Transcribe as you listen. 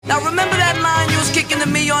Now remember that line you was kicking to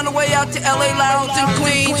me on the way out to LA Lounge in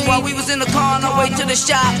Queens while we was in the car on our way to the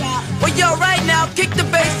shop? Well, yo, right now, kick the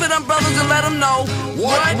bass for them brothers and let them know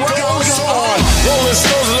what goes on. Rolling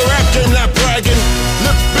Stones is a rap game, not bragging.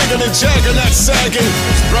 Lip bigger than Jagger, not sagging.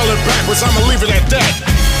 Spell it backwards, I'ma leave it at that.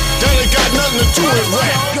 That ain't got nothing to do with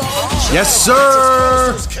rap. Yes,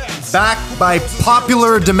 sir. Back by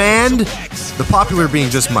popular demand. The popular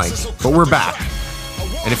being just Mike, but we're back.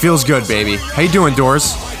 And it feels good, baby. How you doing,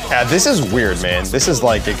 Doors? Yeah, this is weird, man. This is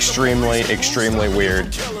like extremely, extremely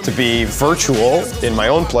weird to be virtual in my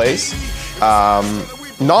own place,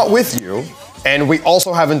 not with you. And we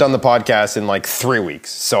also haven't done the podcast in like 3 weeks.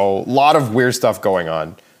 So a lot of weird stuff going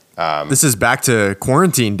on. This is back to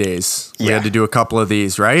quarantine days. We had to do a couple of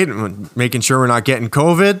these, right? Making sure we're not getting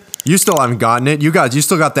COVID. You still haven't gotten it. You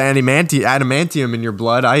still got the adamantium in your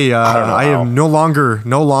blood. I am no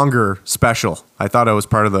longer special. I thought I was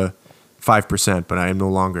part of the 5%, but I am no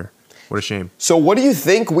longer. What a shame. So what do you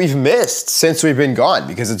think we've missed since we've been gone?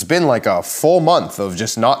 Because it's been like a full month of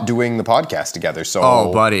just not doing the podcast together. So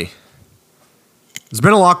oh, buddy. There's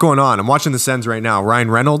been a lot going on. I'm watching the Sens right now.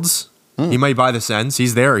 Ryan Reynolds. He might buy the Sens.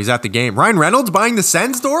 He's there. He's at the game. Ryan Reynolds buying the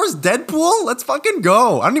Sens, Doors? Deadpool? Let's fucking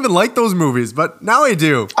go. I don't even like those movies, but now I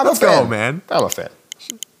do. Let's go, man. I'm a fan.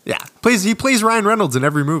 Yeah. He plays Ryan Reynolds in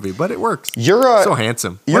every movie, but it works. You're so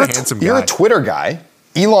handsome. What a handsome guy. You're a Twitter guy.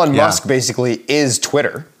 Elon Musk basically is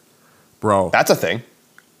Twitter. Bro. That's a thing.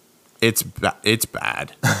 It's bad. It's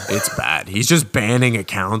bad. He's just banning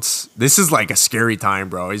accounts. This is like a scary time,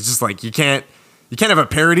 bro. He's just like, you can't have a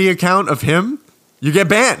parody account of him. You get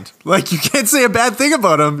banned. Like, you can't say a bad thing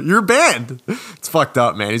about him. You're banned. It's fucked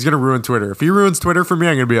up, man. He's going to ruin Twitter. If he ruins Twitter for me,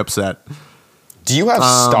 I'm going to be upset. Do you have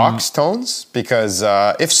stocks, Tones? Because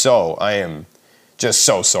if so, I am just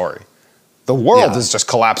so sorry. The world is just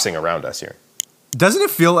collapsing around us here. Doesn't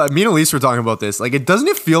it feel, me and Elise were talking about this, like, doesn't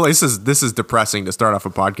it feel, this is depressing to start off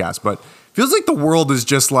a podcast, but it feels like the world is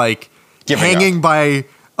just like hanging by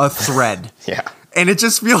a thread. Yeah. And it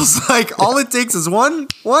just feels like all it takes is one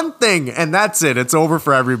thing, and that's it. It's over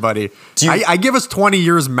for everybody. I give us 20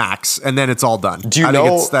 years max, and then it's all done.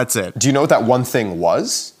 That's it. Do you know what that one thing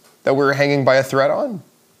was that we were hanging by a thread on?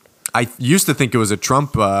 I used to think it was a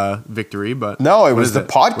Trump victory, but no, it was the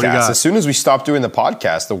podcast. As soon as we stopped doing the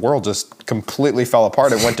podcast, the world just completely fell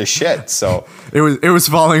apart and went to shit. So it was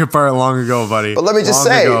falling apart long ago, buddy. But let me just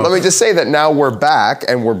say that now we're back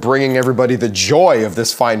and we're bringing everybody the joy of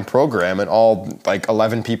this fine program and all like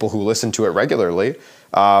 11 people who listen to it regularly.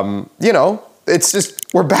 It's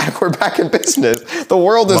just we're back in business. The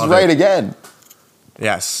world is right again.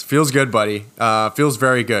 Yes, feels good, buddy. Feels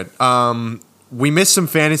very good. We missed some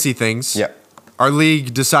fantasy things. Yeah. Our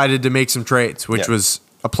league decided to make some trades, which was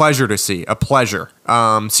a pleasure to see. A pleasure.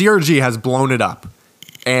 CRG has blown it up.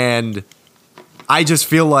 And I just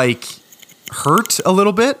feel like hurt a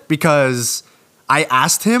little bit because I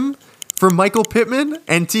asked him for Michael Pittman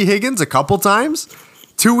and T. Higgins a couple times.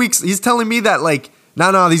 2 weeks, he's telling me that like,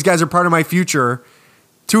 no, these guys are part of my future.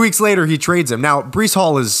 2 weeks later, he trades him. Now, Breece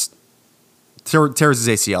Hall tears his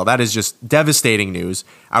ACL. That is just devastating news.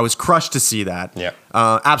 I was crushed to see that. Yeah.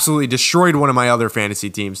 Absolutely destroyed one of my other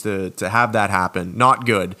fantasy teams to have that happen. Not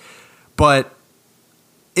good. But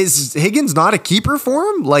is Higgins not a keeper for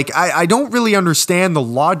him? Like, I don't really understand the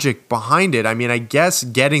logic behind it. I mean, I guess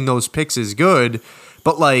getting those picks is good,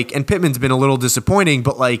 but like, and Pittman's been a little disappointing,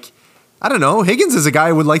 but like, I don't know. Higgins is a guy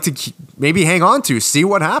I would like to maybe hang on to, see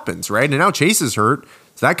what happens, right? And now Chase is hurt,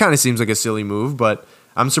 so that kind of seems like a silly move, but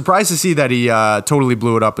I'm surprised to see that he totally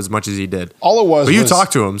blew it up as much as he did. All it was, but you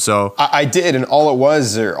talked to him, so I did, and all it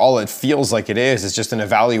was, or all it feels like it is just an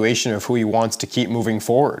evaluation of who he wants to keep moving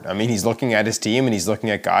forward. I mean, he's looking at his team, and he's looking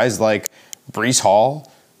at guys like Breece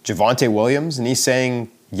Hall, Javonte Williams, and he's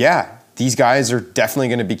saying, yeah, these guys are definitely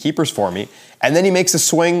going to be keepers for me. And then he makes a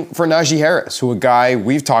swing for Najee Harris, who a guy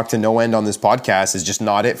we've talked to no end on this podcast is just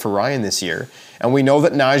not it for Ryan this year. And we know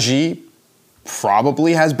that Najee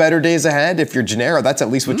probably has better days ahead. If you're Gennaro, that's at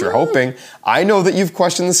least what you're hoping. I know that you've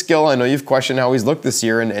questioned the skill. I know you've questioned how he's looked this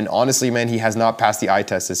year. And honestly, man, he has not passed the eye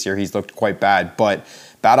test this year. He's looked quite bad. But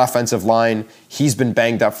bad offensive line, he's been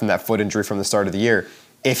banged up from that foot injury from the start of the year.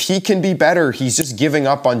 If he can be better, he's just giving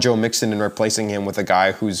up on Joe Mixon and replacing him with a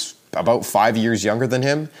guy who's about 5 years younger than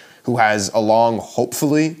him, who has a long,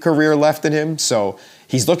 hopefully, career left in him. So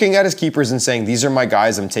he's looking at his keepers and saying, these are my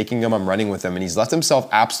guys, I'm taking them, I'm running with them. And he's left himself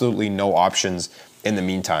absolutely no options in the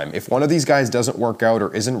meantime. If one of these guys doesn't work out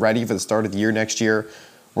or isn't ready for the start of the year next year,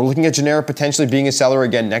 we're looking at Gennaro potentially being a seller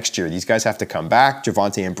again next year. These guys have to come back.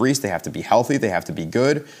 Javonte and Breece, they have to be healthy, they have to be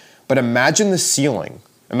good. But imagine the ceiling.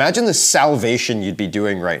 Imagine the salvation you'd be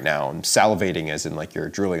doing right now. I'm salivating as in like you're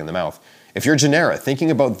drooling in the mouth. If you're Gennaro, thinking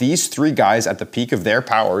about these three guys at the peak of their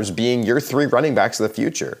powers being your three running backs of the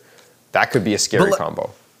future, that could be a scary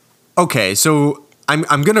combo. Okay, so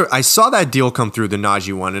I saw that deal come through, the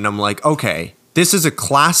Najee one, and I'm like, okay, this is a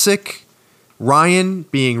classic Ryan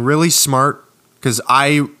being really smart, because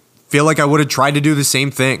I feel like I would have tried to do the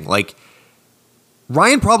same thing. Like,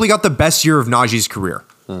 Ryan probably got the best year of Najee's career.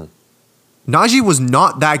 Najee was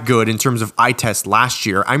not that good in terms of eye test last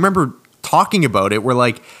year. I remember talking about it where,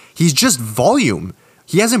 like, he's just volume.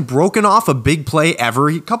 He hasn't broken off a big play ever.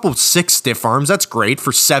 He coupled 6 stiff arms. That's great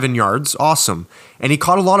for 7 yards. Awesome. And he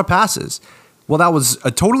caught a lot of passes. Well, that was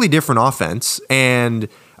a totally different offense and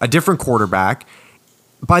a different quarterback.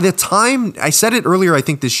 By the time, I said it earlier, I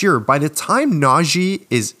think this year, by the time Najee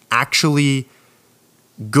is actually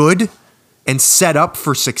good and set up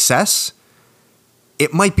for success,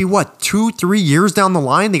 it might be, 2-3 years down the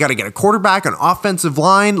line? They got to get a quarterback, an offensive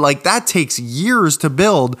line. Like, that takes years to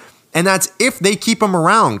build. And that's if they keep him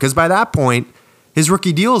around, because by that point, his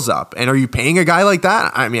rookie deal's up. And are you paying a guy like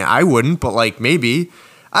that? I mean, I wouldn't, but like maybe.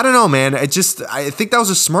 I don't know, man. I think that was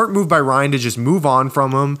a smart move by Ryan to just move on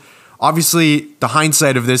from him. Obviously, the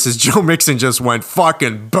hindsight of this is Joe Mixon just went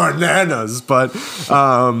fucking bananas. But,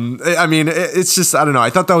 I mean, it's just, I don't know. I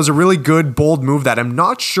thought that was a really good, bold move that I'm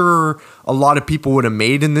not sure a lot of people would have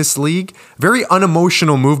made in this league. Very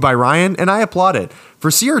unemotional move by Ryan, and I applaud it. For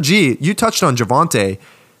CRG, you touched on Javonte.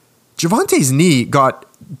 Javonte's knee got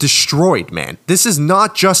destroyed, man. This is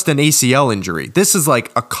not just an ACL injury. This is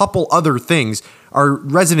like a couple other things. Our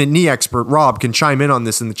resident knee expert, Rob, can chime in on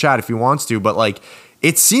this in the chat if he wants to, but like,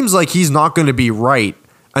 it seems like he's not going to be right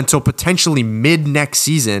until potentially mid next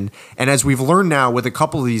season. And as we've learned now with a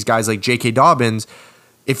couple of these guys like J.K. Dobbins,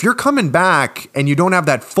 if you're coming back and you don't have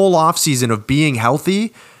that full offseason of being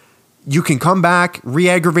healthy, you can come back,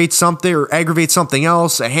 re-aggravate something or aggravate something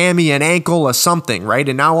else, a hammy, an ankle, a something, right?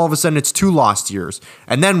 And now all of a sudden it's 2 lost years.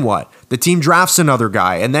 And then what? The team drafts another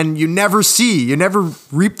guy, and then you never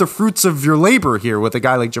reap the fruits of your labor here with a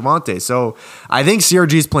guy like Javonte. So I think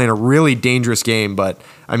CRG is playing a really dangerous game, but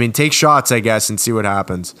I mean, take shots, I guess, and see what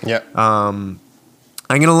happens. Yeah. I'm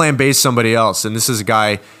going to land base somebody else, and this is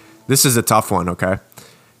a tough one, okay?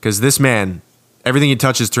 Because this man, everything he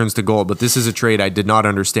touches turns to gold, but this is a trade I did not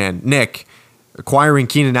understand. Nick, acquiring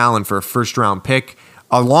Keenan Allen for a first-round pick,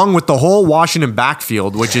 along with the whole Washington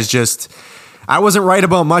backfield, which is just, I wasn't right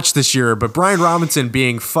about much this year, but Brian Robinson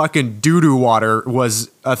being fucking doo-doo water was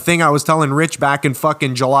a thing I was telling Rich back in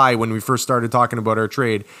fucking July when we first started talking about our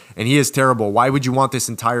trade, and he is terrible. Why would you want this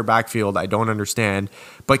entire backfield? I don't understand.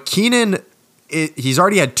 But Keenan, he's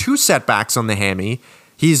already had 2 setbacks on the hammy.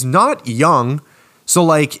 He's not young, so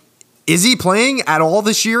like, is he playing at all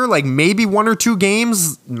this year? Like maybe 1 or 2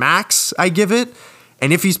 games max, I give it.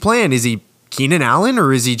 And if he's playing, is he Keenan Allen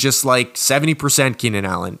or is he just like 70% Keenan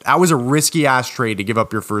Allen? That was a risky ass trade to give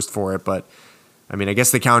up your first for it. But I mean, I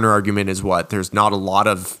guess the counter argument is what? There's not a lot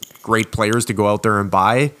of great players to go out there and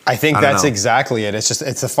buy. I think that's exactly it. It's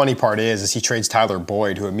the funny part is he trades Tyler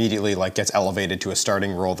Boyd, who immediately like gets elevated to a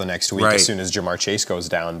starting role the next week as soon as Jamar Chase goes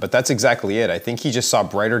down. But that's exactly it. I think he just saw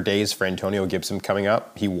brighter days for Antonio Gibson coming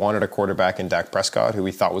up. He wanted a quarterback in Dak Prescott, who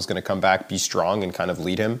he thought was going to come back, be strong, and kind of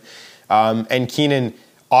lead him. And Keenan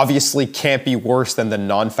obviously can't be worse than the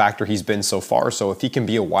non-factor he's been so far. So if he can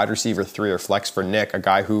be a wide receiver 3 or flex for Nick, a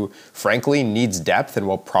guy who frankly needs depth, and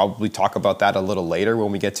we'll probably talk about that a little later when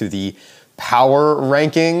we get to the power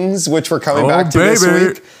rankings, which we're coming back to this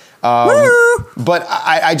week. But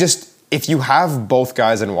I just, if you have both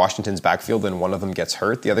guys in Washington's backfield and one of them gets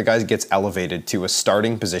hurt, the other guy gets elevated to a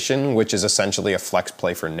starting position, which is essentially a flex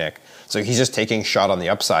play for Nick. So he's just taking a shot on the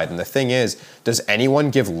upside. And the thing is, does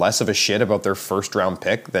anyone give less of a shit about their first round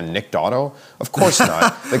pick than Nick Dotto? Of course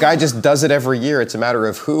not. The guy just does it every year. It's a matter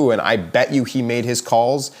of who. And I bet you he made his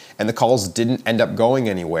calls and the calls didn't end up going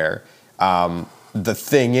anywhere. The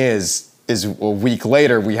thing is a week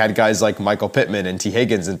later, we had guys like Michael Pittman and T.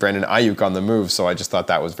 Higgins and Brandon Ayuk on the move. So I just thought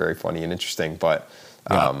that was very funny and interesting. But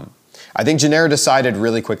I think Gennaro decided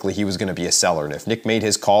really quickly he was going to be a seller. And if Nick made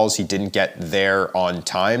his calls, he didn't get there on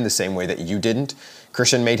time the same way that you didn't.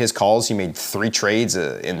 Christian made his calls. He made 3 trades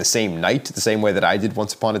in the same night, the same way that I did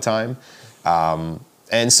once upon a time.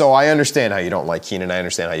 And so I understand how you don't like Keenan. I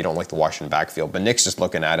understand how you don't like the Washington backfield. But Nick's just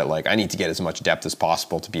looking at it like, I need to get as much depth as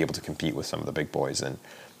possible to be able to compete with some of the big boys. And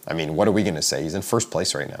I mean, what are we going to say? He's in first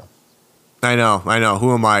place right now. I know.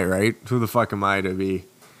 Who am I, right? Who the fuck am I to be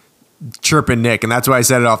chirping Nick? And that's why I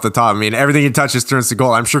said it off the top. I mean, everything he touches turns to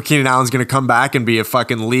gold. I'm sure Keenan Allen's going to come back and be a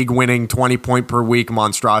fucking league-winning 20-point-per-week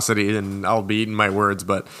monstrosity, and I'll be eating my words.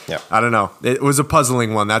 But I don't know. It was a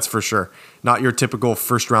puzzling one, that's for sure. Not your typical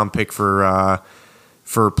first-round pick for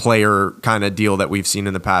for player kind of deal that we've seen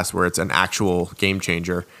in the past where it's an actual game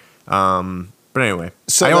changer. But anyway,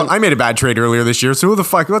 I made a bad trade earlier this year. So what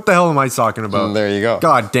the hell am I talking about? There you go.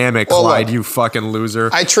 God damn it, Clyde, you fucking loser.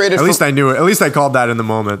 I traded At least I knew it. At least I called that in the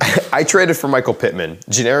moment. I traded for Michael Pittman.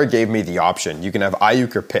 Genera gave me the option. You can have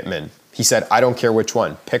Ayuk or Pittman. He said, I don't care which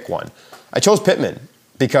one. Pick one. I chose Pittman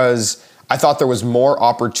because I thought there was more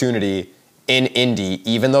opportunity in Indy,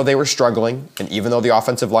 even though they were struggling and even though the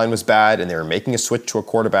offensive line was bad and they were making a switch to a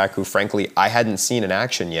quarterback who, frankly, I hadn't seen in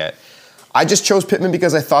action yet. I just chose Pittman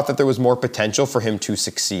because I thought that there was more potential for him to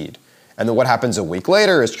succeed. And then what happens a week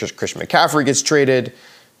later is Christian McCaffrey gets traded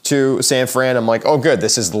to San Fran. I'm like, oh, good,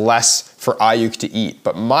 this is less for Ayuk to eat.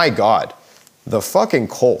 But my God, the fucking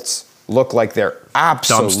Colts look like they're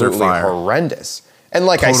absolutely horrendous. And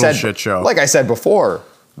like I said before,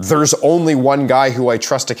 there's only one guy who I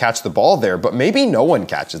trust to catch the ball there, but maybe no one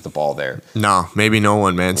catches the ball there. No, maybe no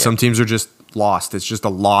one, man. Yeah. Some teams are just lost. It's just a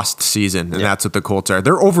lost season, and that's what the Colts are.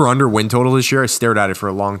 Their over-under win total this year, I stared at it for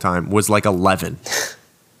a long time, was like 11.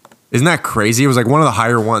 Isn't that crazy? It was like one of the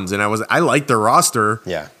higher ones, and I liked their roster.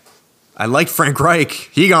 Yeah. I like Frank Reich.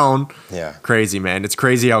 He gone. Yeah. Crazy, man. It's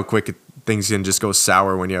crazy how quick things can just go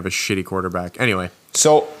sour when you have a shitty quarterback. Anyway.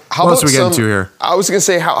 So what else are we getting into here? I was going to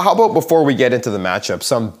say, how about before we get into the matchup,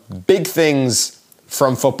 some big things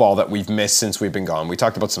from football that we've missed since we've been gone. We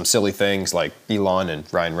talked about some silly things like Elon and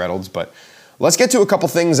Ryan Reynolds, but let's get to a couple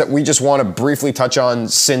things that we just want to briefly touch on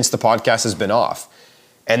since the podcast has been off.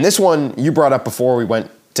 And this one you brought up before we went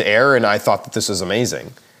to air, and I thought that this was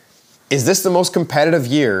amazing. Is this the most competitive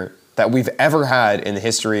year that we've ever had in the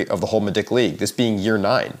history of the whole Medic League, this being year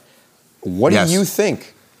 9? What do you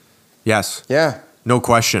think? Yes. Yeah. No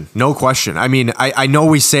question. No question. I mean, I know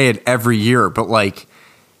we say it every year, but like,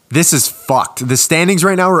 this is fucked. The standings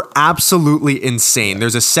right now are absolutely insane.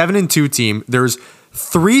 There's a 7-2 team. There's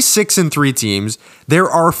 3 6-3 teams. There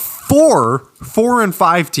are 4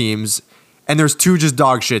 4-5 teams, and there's 2 just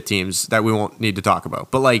dog shit teams that we won't need to talk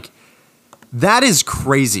about. But like, that is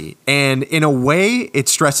crazy. And in a way, it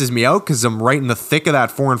stresses me out because I'm right in the thick of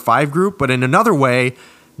that 4-5 group. But in another way,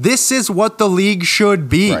 this is what the league should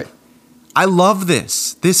be. Right. I love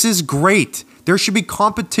this. This is great. There should be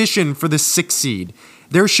competition for the 6th seed.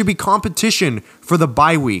 There should be competition for the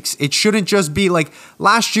bye weeks. It shouldn't just be like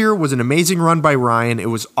last year was an amazing run by Ryan. It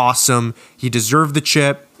was awesome. He deserved the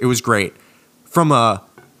chip. It was great. From a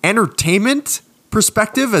entertainment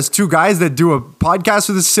perspective, as 2 guys that do a podcast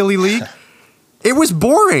for this silly league, it was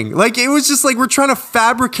boring. Like, it was just like we're trying to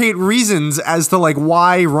fabricate reasons as to like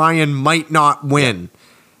why Ryan might not win.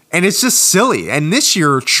 And it's just silly. And this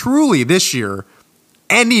year, truly this year,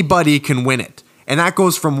 anybody can win it. And that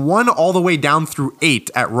goes from 1 all the way down through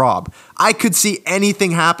 8 at Rob. I could see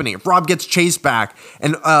anything happening. If Rob gets Chase back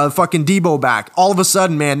and fucking Debo back, all of a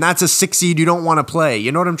sudden, man, that's a 6 seed you don't want to play.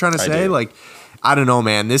 You know what I'm trying to say? Like, I don't know,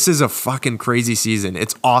 man. This is a fucking crazy season.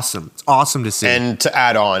 It's awesome. It's awesome to see. And to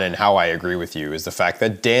add on, and how I agree with you, is the fact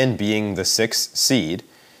that Dan being the 6th seed,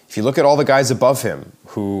 if you look at all the guys above him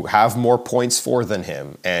who have more points for than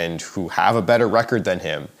him and who have a better record than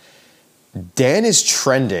him, Dan is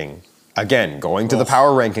trending, again, going to the power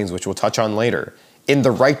rankings, which we'll touch on later, in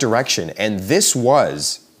the right direction. And this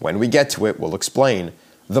was, when we get to it, we'll explain,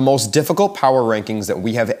 the most difficult power rankings that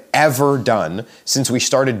we have ever done since we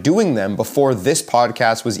started doing them before this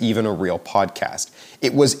podcast was even a real podcast.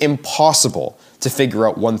 It was impossible to figure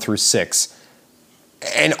out 1 through 6.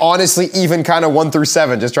 And honestly, even kind of 1 through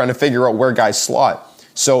 7, just trying to figure out where guys slot.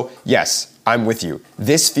 So yes, I'm with you.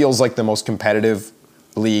 This feels like the most competitive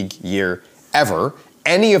league year ever.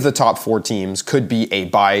 Any of the top 4 teams could be a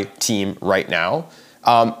bye team right now.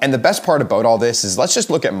 And the best part about all this is, let's just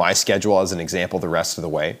look at my schedule as an example the rest of the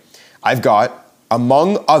way. I've got,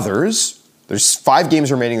 among others, there's 5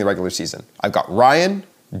 games remaining in the regular season. I've got Ryan,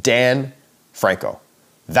 Dan, Franco.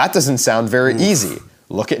 That doesn't sound very easy.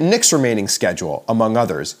 Look at Nick's remaining schedule, among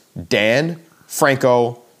others. Dan,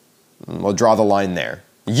 Franco, we'll draw the line there.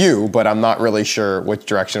 You, but I'm not really sure which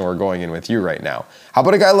direction we're going in with you right now. How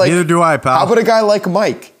about a guy like... Neither do I, pal. How about a guy like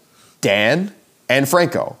Mike, Dan, and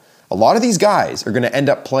Franco? A lot of these guys are going to end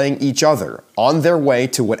up playing each other on their way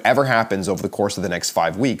to whatever happens over the course of the next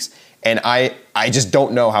 5 weeks. And I just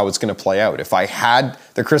don't know how it's going to play out. If I had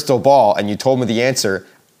the crystal ball and you told me the answer,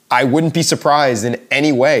 I wouldn't be surprised in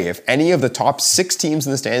any way if any of the top 6 teams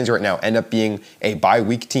in the standings right now end up being a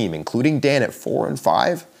bye-week team, including Dan at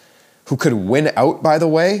 4-5, who could win out, by the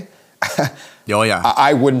way. Oh, yeah.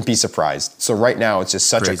 I wouldn't be surprised. So right now, it's just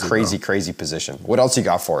such a crazy position. What else you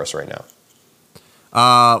got for us right now?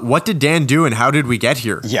 What did Dan do and how did we get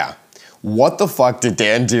here? Yeah. What the fuck did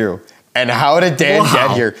Dan do? And how did Dan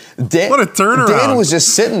get here? What a turnaround. Dan was just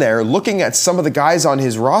sitting there looking at some of the guys on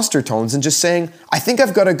his roster, Tones, and just saying, I think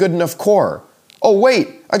I've got a good enough core. Oh, wait,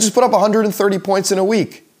 I just put up 130 points in a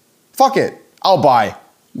week. Fuck it, I'll buy.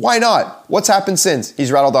 Why not? What's happened since?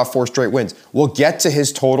 He's rattled off 4 straight wins. We'll get to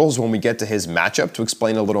his totals when we get to his matchup to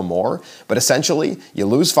explain a little more. But essentially, you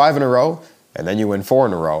lose 5 in a row, and then you win 4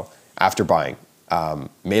 in a row after buying.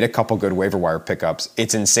 Made a couple good waiver wire pickups.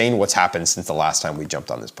 It's insane what's happened since the last time we jumped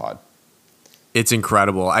on this pod. It's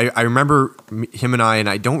incredible. I remember him and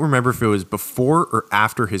I don't remember if it was before or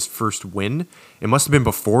after his first win. It must have been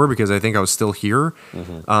before because I think I was still here.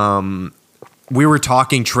 Mm-hmm. We were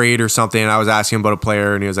talking trade or something, and I was asking him about a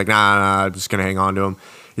player, and he was like, nah, I'm just going to hang on to him.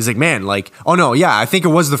 He's like, man, like, oh no, yeah, I think it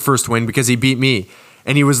was the first win because he beat me.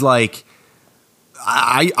 And he was like,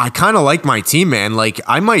 I kind of like my team, man. Like,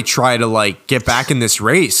 I might try to like get back in this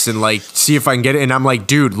race and like see if I can get it. And I'm like,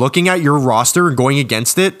 dude, looking at your roster and going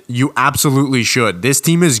against it, you absolutely should. This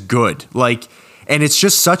team is good. Like, and it's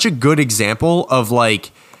just such a good example of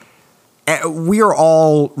like, we are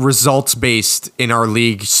all results based in our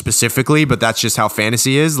league specifically, but that's just how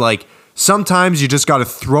fantasy is. Like, sometimes you just got to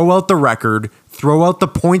throw out the record, throw out the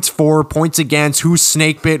points for, points against, who's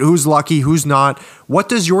snake bit, who's lucky, who's not. What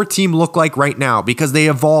does your team look like right now? Because they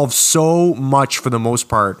evolve so much for the most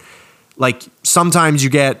part. Like, sometimes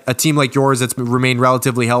you get a team like yours that's remained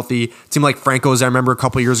relatively healthy. A team like Franco's, I remember a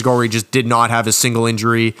couple of years ago where he just did not have a single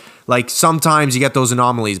injury. Like, sometimes you get those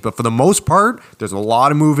anomalies. But for the most part, there's a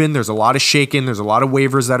lot of moving, there's a lot of shaking, there's a lot of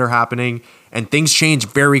waivers that are happening, and things change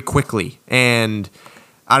very quickly. And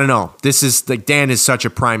I don't know. This is like Dan is such a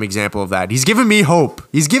prime example of that. He's giving me hope.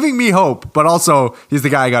 He's giving me hope, but also he's the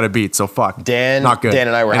guy I got to beat. So fuck. Dan, not good. Dan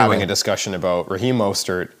and I were having a discussion about Raheem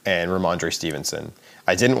Mostert and Ramondre Stevenson.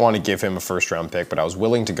 I didn't want to give him a first-round pick, but I was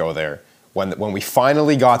willing to go there. When we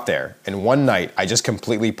finally got there, and one night I just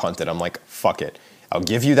completely punted. I'm like, fuck it. I'll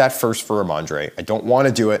give you that first for Ramondre. I don't want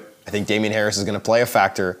to do it. I think Damian Harris is going to play a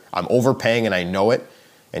factor. I'm overpaying, and I know it.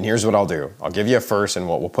 And here's what I'll do. I'll give you a first, and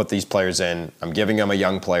we'll put these players in. I'm giving them a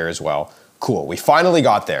young player as well. Cool. We finally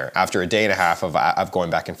got there after a day and a half of going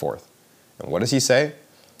back and forth. And what does he say?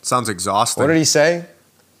 Sounds exhausting. What did he say?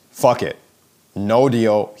 Fuck it. No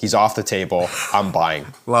deal. He's off the table. I'm buying.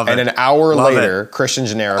 Love it. And an hour Love later, it. Christian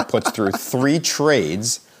Gennaro puts through 3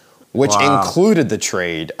 trades, which included the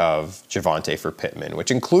trade of Javonte for Pittman, which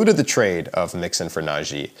included the trade of Mixon for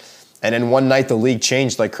Najee. And in one night, the league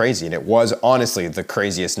changed like crazy. And it was honestly the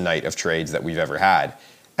craziest night of trades that we've ever had.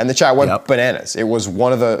 And the chat went bananas. It was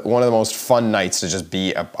one of the most fun nights to just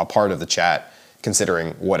be a part of the chat,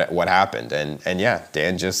 considering what happened. And yeah,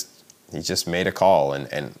 Dan just made a call,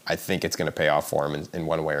 and I think it's going to pay off for him in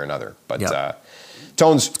one way or another. But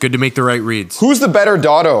Tones, it's good to make the right reads. Who's the better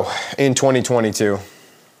Dotto in 2022?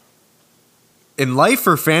 In life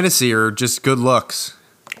or fantasy or just good looks?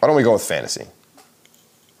 Why don't we go with fantasy?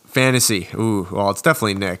 Fantasy. Ooh, well, it's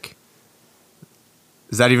definitely Nick.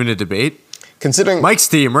 Is that even a debate? Considering Mike's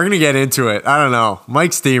team, we're gonna get into it. I don't know.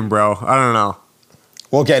 Mike's team, bro. I don't know.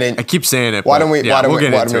 We'll get in. I keep saying it. Why don't we do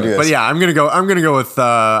this? But yeah, I'm gonna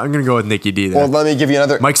go with Nicky D there. Well, let me give you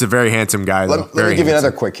another. Mike's a very handsome guy, though. Let me give you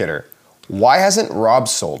another quick hitter. Why hasn't Rob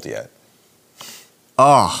sold yet?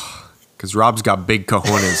 Oh, because Rob's got big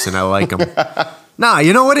cojones, and I like him. Nah,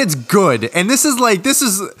 you know what? It's good, and this is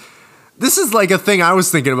like a thing I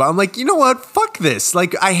was thinking about. I'm like, you know what? Fuck this.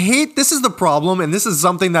 Like, I hate, this is the problem, and this is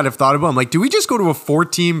something that I've thought about. I'm like, do we just go to a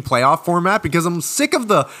 4-team playoff format? Because I'm sick of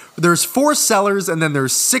there's 4 sellers, and then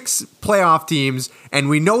there's 6 playoff teams, and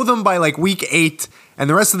we know them by like week 8, and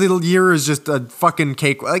the rest of the year is just a fucking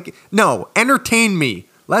cake. Like, no, entertain me.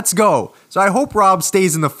 Let's go. So I hope Rob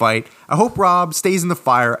stays in the fight. I hope Rob stays in the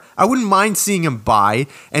fire. I wouldn't mind seeing him buy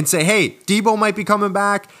and say, hey, Debo might be coming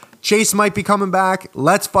back. Chase might be coming back.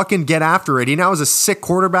 Let's fucking get after it. He now has a sick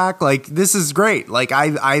quarterback. Like, this is great. Like,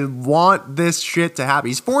 I want this shit to happen.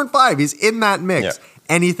 He's 4-5. He's in that mix. Yeah.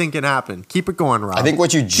 Anything can happen. Keep it going, Rob. I think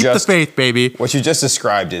keep the faith, baby. What you just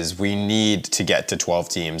described is we need to get to 12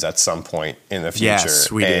 teams at some point in the future. Yes,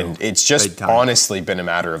 we do. And it's just honestly been a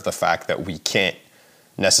matter of the fact that we can't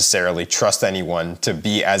necessarily trust anyone to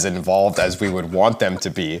be as involved as we would want them to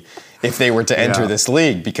be if they were to enter this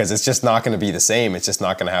league, because it's just not going to be the same. It's just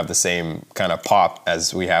not going to have the same kind of pop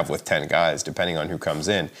as we have with 10 guys, depending on who comes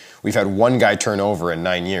in. We've had 1 guy turn over in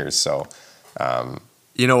 9 years, so...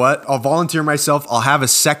 You know what? I'll volunteer myself. I'll have a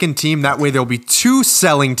second team. That way there'll be 2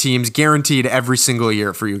 selling teams guaranteed every single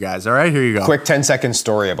year for you guys. All right, here you go. Quick 10-second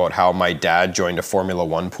story about how my dad joined a Formula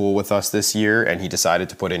One pool with us this year, and he decided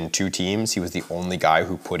to put in 2 teams. He was the only guy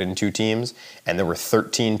who put in 2 teams, and there were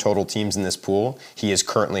 13 total teams in this pool. He is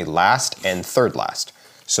currently last and third last.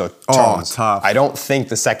 So, Oh, Tones, tough. I don't think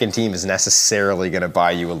the second team is necessarily going to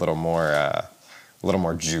buy you a little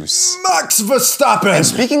more juice. Max Verstappen. And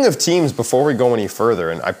speaking of teams, before we go any further,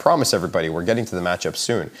 and I promise everybody we're getting to the matchup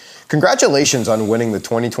soon, congratulations on winning the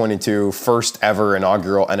 2022 first ever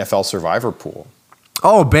inaugural NFL Survivor Pool.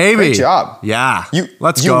 Oh, baby. Great job. Yeah.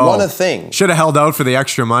 Let's you go. won a thing. Should have held out for the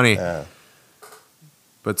extra money. Yeah.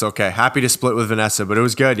 But it's okay. Happy to split with Vanessa, but it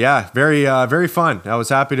was good. Yeah, very fun. I was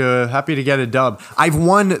happy to get a dub. I've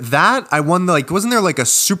won that. I won wasn't there like a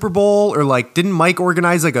Super Bowl or didn't Mike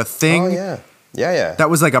organize like a thing? Oh, yeah. Yeah.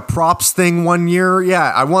 That was like a props thing one year.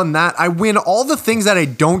 Yeah, I won that. I win all the things that I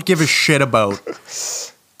don't give a shit about.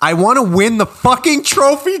 I want to win the fucking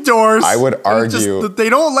trophy doors. I would argue they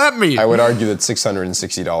don't let me. I would argue that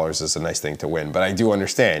 $660 is a nice thing to win, but I do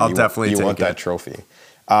understand. I'll definitely take want it. that trophy.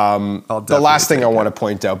 The last thing I want to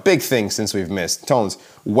point out, big thing since we've missed, Tones,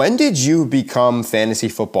 when did you become fantasy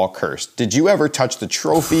football cursed? Did you ever touch the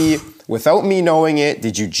trophy without me knowing it?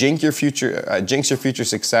 Did you jinx your future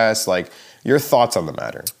success? Your thoughts on the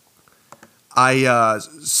matter?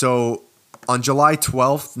 So on July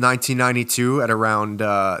 12th, 1992, at around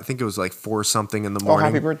I think it was 4 something in the morning. Oh,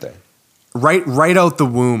 happy birthday. Right out the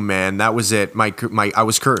womb, man. That was it. I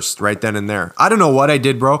was cursed right then and there. I don't know what I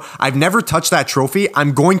did, bro. I've never touched that trophy.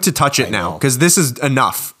 I'm going to touch it now because this is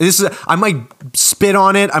enough. I might spit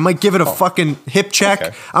on it. I might give it a fucking hip check.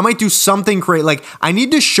 Okay. I might do something crazy. I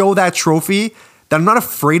need to show that trophy that I'm not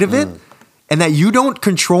afraid of it and that you don't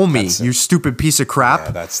control me, you stupid piece of crap.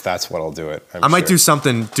 Yeah, that's what'll do it. I might do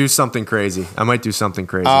something crazy. I might do something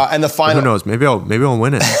crazy. And the final, who knows? Maybe I'll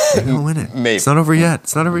win it. Maybe I'll win it. Maybe. It's not over yet.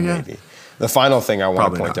 It's not over yet. Maybe. The final thing I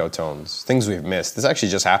want to point out, Tones, things we've missed. This actually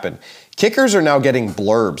just happened. Kickers are now getting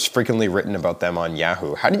blurbs frequently written about them on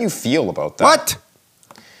Yahoo. How do you feel about that? What?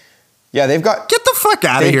 Yeah, they've got... Get the fuck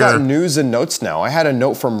out of here. They've got news and notes now. I had a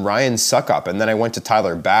note from Ryan Suckup, and then I went to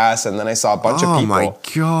Tyler Bass, and then I saw a bunch of people. Oh my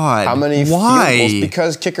God. How many Why? field goals?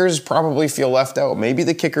 Because kickers probably feel left out. Maybe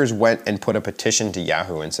the kickers went and put a petition to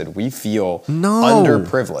Yahoo and said, we feel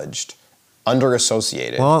underprivileged,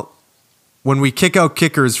 underassociated. Well, when we kick out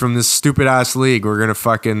kickers from this stupid ass league, they'll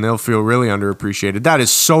feel really underappreciated. That is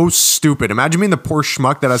so stupid. Imagine being the poor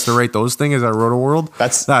schmuck that has to write those things at Roto World.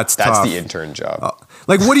 That's tough. the intern job.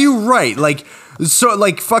 What do you write?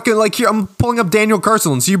 Here, I'm pulling up Daniel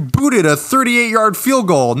Carson. So you booted a 38-yard field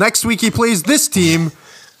goal. Next week he plays this team.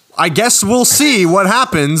 I guess we'll see what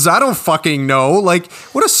happens. I don't fucking know.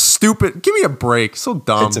 What a stupid. Give me a break. So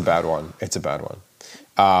dumb. It's a bad one.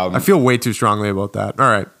 I feel way too strongly about that. All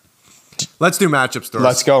right. Let's do matchup stories.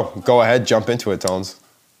 Let's go. Go ahead. Jump into it, Tones.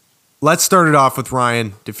 Let's start it off with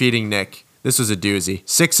Ryan defeating Nick. This was a doozy.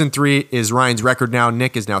 6-3 is Ryan's record now.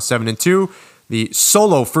 Nick is now 7-2. The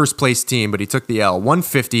solo first place team, but he took the L,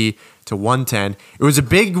 150 to 110. It was a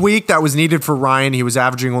big week that was needed for Ryan. He was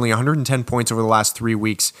averaging only 110 points over the last 3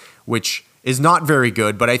 weeks, which is not very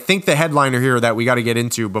good. But I think the headliner here that we got to get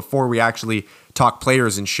into before we actually talk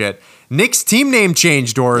players and shit. Nick's team name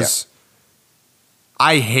change, Doors. Yeah.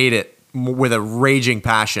 I hate it with a raging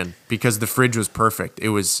passion because the fridge was perfect. It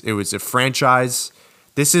was a franchise.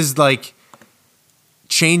 This is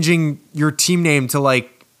changing your team name to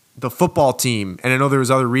the football team. And I know there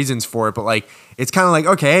was other reasons for it, but it's kind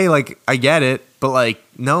of okay, I get it, but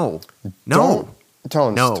no.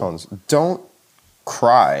 Tones, don't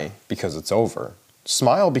cry because it's over.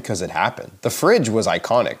 Smile because it happened. The fridge was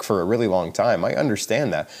iconic for a really long time. I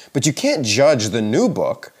understand that. But you can't judge the new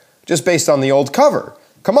book just based on the old cover.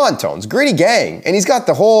 Come on, Tones. Gritty gang. And he's got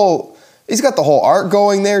the whole art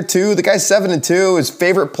going there too. The guy's 7-2. His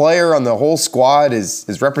favorite player on the whole squad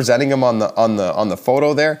is representing him on the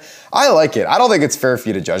photo there. I like it. I don't think it's fair for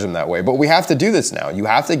you to judge him that way, but we have to do this now. You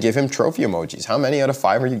have to give him trophy emojis. How many out of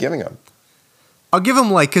 5 are you giving him? I'll give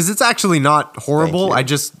him because it's actually not horrible. I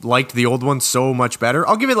just liked the old one so much better.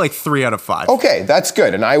 I'll give it 3 out of 5. Okay, that's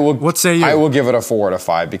good. And I will. What say you? I will give it a 4 out of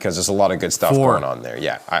 5 because there's a lot of good stuff going on there.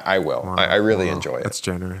 Yeah, I will. Wow, I really enjoy it. That's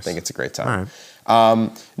generous. I think it's a great time. All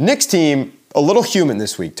right. Nick's team, a little human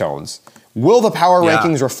this week, Tones. Will the power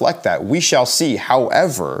rankings reflect that? We shall see.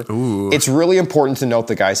 However, it's really important to note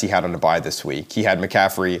the guys he had on the bye this week. He had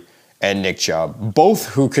McCaffrey and Nick Chubb, both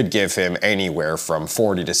who could give him anywhere from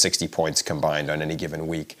 40 to 60 points combined on any given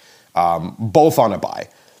week, both on a bye.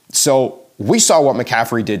 So we saw what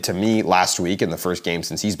McCaffrey did to me last week in the first game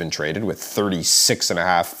since he's been traded with 36 and a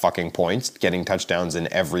half fucking points, getting touchdowns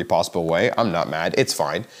in every possible way. I'm not mad. It's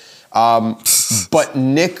fine. But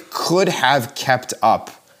Nick could have kept up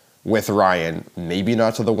with Ryan, maybe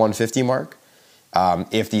not to the 150 mark,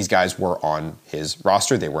 if these guys were on his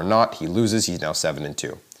roster. They were not. He loses. He's now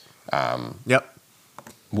 7-2.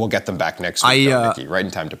 We'll get them back next week, Nicky, right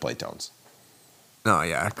in time to play Tones. Oh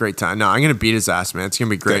yeah, great time. No, I'm gonna beat his ass, man. It's gonna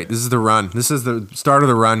be great. Good. This is the run. This is the start of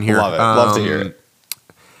the run here. Love it. Love to hear it.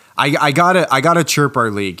 I gotta chirp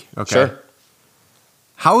our league. Okay. Sure.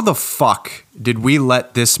 How the fuck did we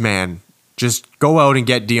let this man just go out and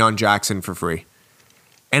get Deion Jackson for free?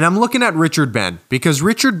 And I'm looking at Richard Ben because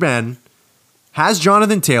Richard Ben has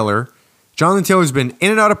Jonathan Taylor. Jonathan Taylor's been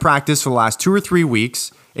in and out of practice for the last 2 or 3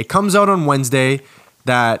 weeks. It comes out on Wednesday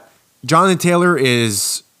that Jonathan Taylor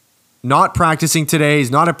is not practicing today. He's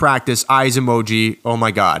not at practice. Eyes emoji. Oh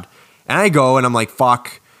my God. And I go and I'm like,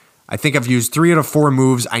 fuck. I think I've used 3 out of 4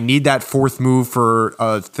 moves. I need that 4th move for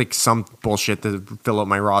some bullshit to fill out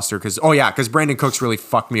my roster. Because Brandon Cooks really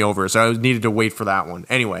fucked me over. So I needed to wait for that one.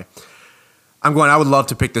 Anyway, I'm going, I would love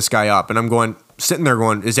to pick this guy up. And I'm going, sitting there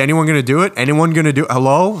going, is anyone going to do it? Anyone going to do it?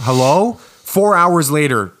 Hello? 4 hours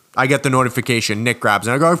later, I get the notification. Nick grabs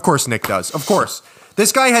it. And I go, of course Nick does. Of course.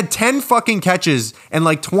 This guy had 10 fucking catches and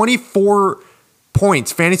like 24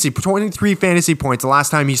 points, 23 fantasy points the last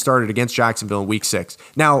time he started against Jacksonville in week 6.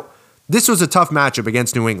 Now, this was a tough matchup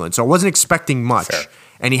against New England, so I wasn't expecting much. Fair.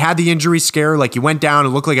 And he had the injury scare. Like, he went down. It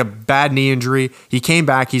looked like a bad knee injury. He came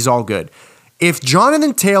back. He's all good. If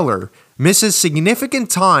Jonathan Taylor misses significant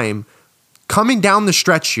time coming down the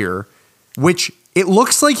stretch here, which it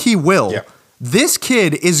looks like he will, yeah. This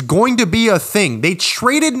kid is going to be a thing. They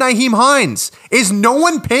traded Nyheim Hines. Is no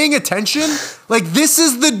one paying attention? Like, this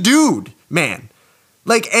is the dude, man.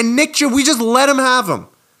 Like, and Nick, we just let him have him.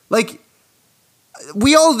 Like,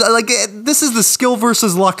 we all, like, this is the skill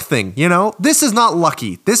versus luck thing, you know? This is not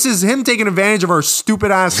lucky. This is him taking advantage of our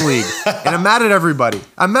stupid ass league. And I'm mad at everybody.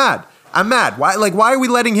 I'm mad. Why are we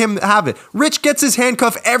letting him have it? Rich gets his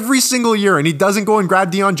handcuff every single year and he doesn't go and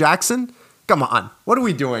grab Deion Jackson? Come on. What are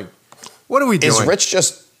we doing? Is Rich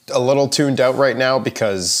just a little tuned out right now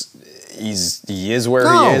because he is where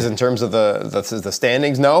he is in terms of the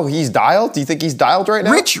standings? No, he's dialed. Do you think he's dialed right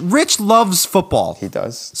now? Rich loves football. He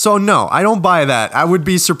does. So no, I don't buy that. I would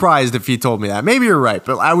be surprised if he told me that. Maybe you're right,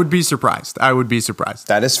 but I would be surprised.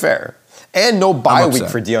 That is fair. And no bye week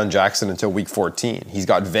for Deion Jackson until week 14. He's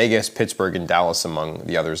got Vegas, Pittsburgh, and Dallas among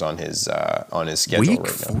the others on his schedule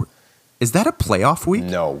right now. Is that a playoff week?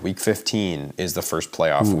 No, week 15 is the first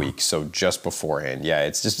playoff week, so just beforehand. Yeah,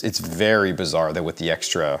 it's very bizarre that with the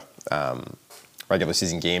extra regular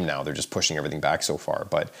season game now, they're just pushing everything back so far.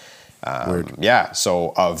 But yeah,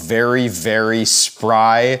 so a very, very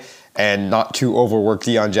spry and not too overworked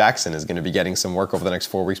Deion Jackson is going to be getting some work over the next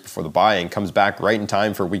 4 weeks before the bye and comes back right in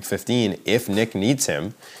time for week 15 if Nick needs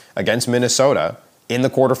him against Minnesota in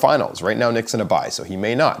the quarterfinals. Right now, Nick's in a bye, so he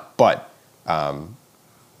may not. But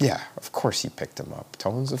yeah, of course he picked him up.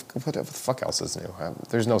 Tones of what the fuck else is new?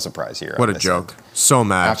 There's no surprise here. What a joke. So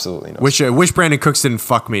mad. Absolutely no. Wish Brandon Cooks didn't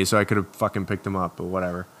fuck me so I could have fucking picked him up, but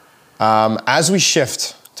whatever. As we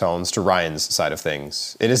shift, Tones, to Ryan's side of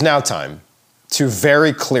things, it is now time to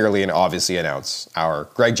very clearly and obviously announce our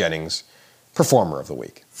Greg Jennings Performer of the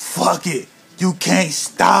Week. Fuck it. You can't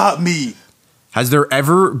stop me. Has there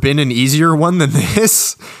ever been an easier one than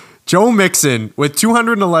this? Joe Mixon with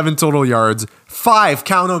 211 total yards, 5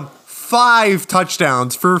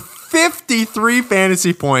 touchdowns for 53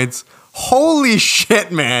 fantasy points. Holy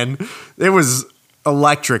shit, man. It was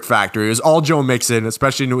electric factory. It was all Joe Mixon,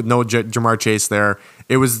 especially with no Jamar Chase there.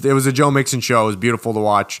 It was a Joe Mixon show. It was beautiful to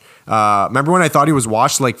watch. Remember when I thought he was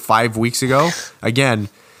washed like 5 weeks ago? Again,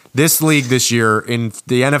 this league this year in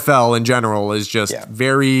the NFL in general is just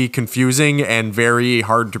very confusing and very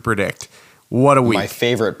hard to predict. What a week. My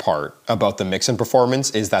favorite part about the Mixon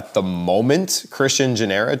performance is that the moment Christian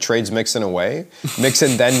Gennera trades Mixon away,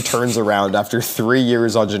 Mixon then turns around after 3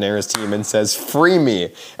 years on Gennera's team and says, "Free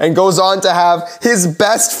me," and goes on to have his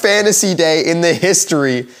best fantasy day in the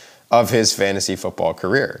history of his fantasy football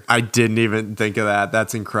career. I didn't even think of that.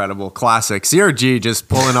 That's incredible. Classic. CRG just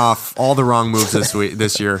pulling off all the wrong moves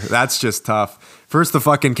this year. That's just tough. First the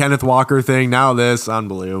fucking Kenneth Walker thing, now this.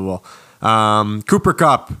 Unbelievable. Cooper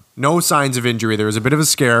Kupp, no signs of injury. There was a bit of a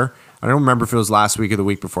scare. I don't remember if it was last week or the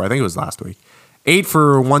week before. I think it was last week. 8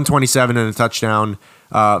 for 127 and a touchdown.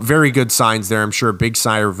 Very good signs there. I'm sure a big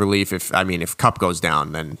sigh of relief. If Kupp goes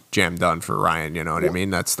down, then jam done for Ryan. You know what I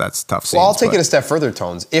mean? That's tough. Well, I'll take it a step further,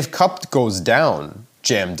 Tones. If Kupp goes down,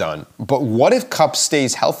 jam done. But what if Kupp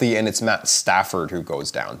stays healthy and it's Matt Stafford who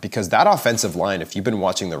goes down? Because that offensive line, if you've been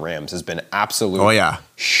watching the Rams, has been absolutely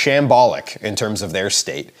shambolic in terms of their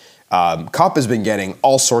state. Kupp has been getting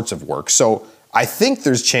all sorts of work. So I think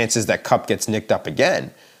there's chances that Kupp gets nicked up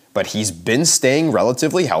again. But he's been staying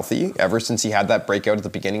relatively healthy ever since he had that breakout at the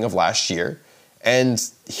beginning of last year. And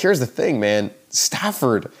here's the thing, man.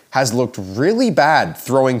 Stafford has looked really bad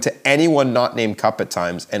throwing to anyone not named Cup at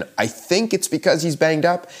times, and I think it's because he's banged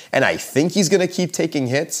up, and I think he's going to keep taking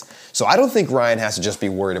hits. So I don't think Ryan has to just be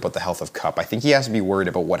worried about the health of Cup. I think he has to be worried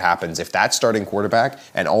about what happens if that starting quarterback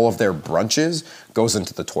and all of their brunches goes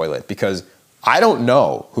into the toilet, because I don't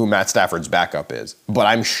know who Matt Stafford's backup is, but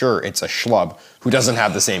I'm sure it's a schlub who doesn't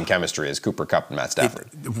have the same chemistry as Cooper Kupp and Matt Stafford.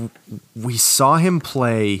 We saw him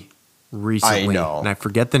play recently, I know. and I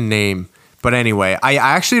forget the name. But anyway, I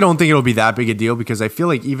actually don't think it'll be that big a deal, because I feel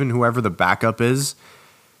like even whoever the backup is,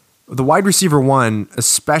 the wide receiver one,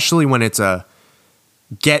 especially when it's a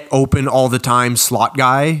get open all the time slot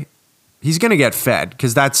guy, he's going to get fed,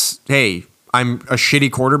 because that's, hey, I'm a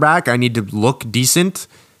shitty quarterback. I need to look decent.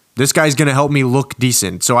 This guy's going to help me look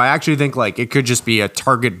decent. So I actually think like it could just be a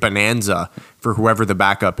target bonanza for whoever the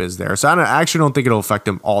backup is there. So I actually don't think it'll affect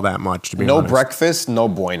him all that much, to be honest. No breakfast, no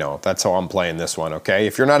bueno. That's how I'm playing this one, okay?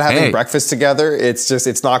 If you're not having breakfast together,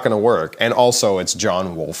 it's not going to work. And also, it's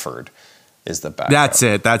John Wolford is the backup. That's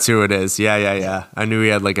it. That's who it is. Yeah. I knew he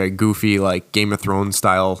had like a goofy like Game of Thrones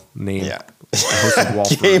style name. Yeah.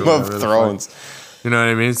 Game of Thrones. You know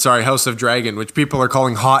what I mean? Sorry, House of Dragon, which people are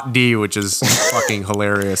calling Hot D, which is fucking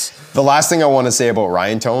hilarious. The last thing I want to say about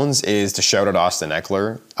Ryan Tones is to shout out Austin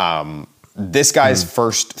Eckler. This guy's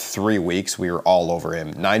first 3 weeks, we were all over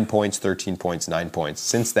him. 9 points, 13 points, 9 points.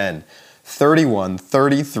 Since then, 31,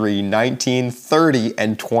 33, 19, 30,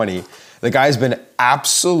 and 20. The guy's been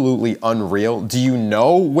absolutely unreal. Do you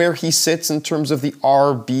know where he sits in terms of the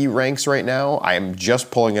RB ranks right now? I am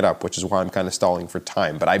just pulling it up, which is why I'm kind of stalling for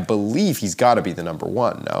time. But I believe he's got to be the number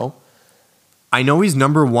one, no? I know he's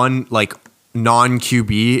number one, like,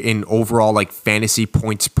 non-QB in overall, like, fantasy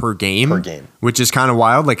points per game. Per game. Which is kind of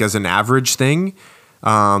wild, like, as an average thing.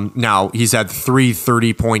 Now, he's had 3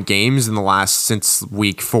 30-point games in the last, since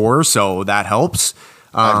week 4, so that helps.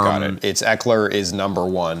 I've got it. It's Eckler is number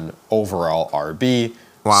one overall RB.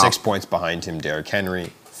 Wow. 6 points behind him, Derrick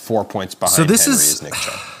Henry. 4 points behind Henry is Nick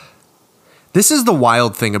Chubb. This is the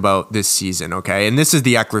wild thing about this season, okay? And this is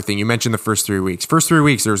the Eckler thing. You mentioned the first 3 weeks. First 3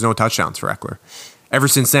 weeks, there was no touchdowns for Eckler. Ever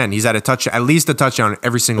since then, he's had at least a touchdown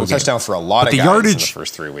every single game. Touchdown for a lot of guys in the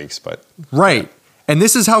first 3 weeks, but right. And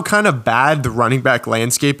this is how kind of bad the running back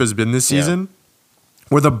landscape has been this season,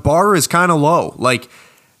 where the bar is kind of low. Like,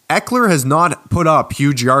 Eckler has not put up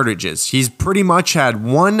huge yardages. He's pretty much had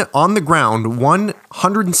one on the ground,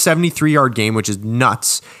 173-yard game, which is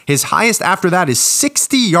nuts. His highest after that is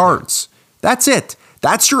 60 yards. That's it.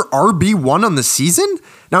 That's your RB1 on the season?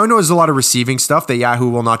 Now, I know there's a lot of receiving stuff that Yahoo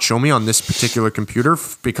will not show me on this particular computer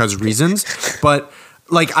because reasons. But,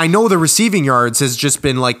 like, I know the receiving yards has just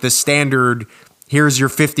been, like, the standard, here's your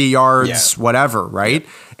 50 yards, whatever, right?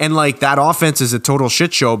 And, like, that offense is a total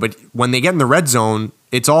shit show. But when they get in the red zone,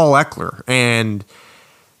 it's all Eckler. And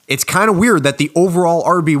it's kind of weird that the overall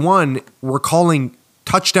RB1 we're calling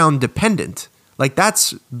touchdown dependent. Like,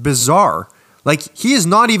 that's bizarre. Like, he is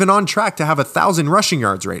not even on track to have 1,000 rushing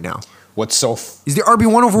yards right now. He's the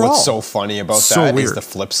RB1 overall. What's so funny about so that weird. is the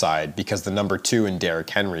flip side, because the number two in Derrick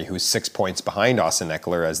Henry, who's 6 points behind Austin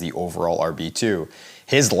Eckler as the overall RB2,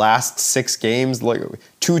 his last 6 games, like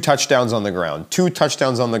 2 touchdowns on the ground, 2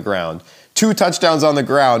 touchdowns on the ground, 2 touchdowns on the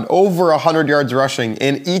ground, over 100 yards rushing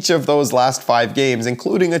in each of those last 5 games,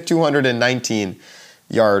 including a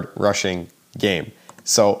 219-yard rushing game.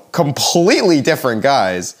 So completely different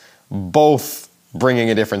guys, both bringing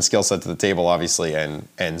a different skill set to the table, obviously,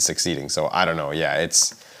 and succeeding. So I don't know. Yeah,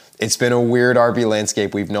 it's been a weird RB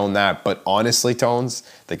landscape. We've known that. But honestly, Tones,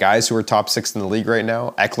 the guys who are top 6 in the league right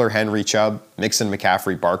now, Eckler, Henry, Chubb, Mixon,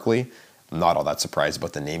 McCaffrey, Barkley, I'm not all that surprised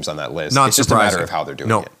about the names on that list. It's just a matter of how they're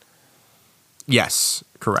doing it. Yes,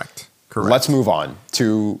 correct. Let's move on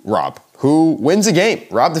to Rob, who wins a game.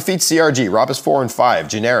 Rob defeats CRG. Rob is 4-5.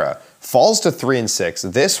 Genera falls to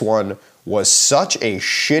 3-6. This one was such a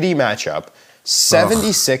shitty matchup.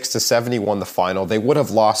 76-71 the final. They would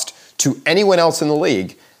have lost to anyone else in the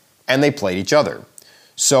league, and they played each other.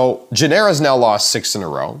 So Genera's now lost 6 in a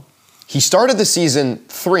row. He started the season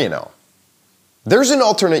 3-0. There's an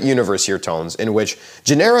alternate universe here, Tones, in which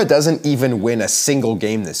Genera doesn't even win a single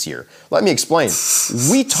game this year. Let me explain.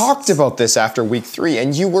 We talked about this after week 3,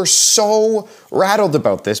 and you were so rattled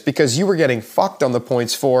about this because you were getting fucked on the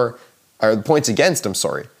points against,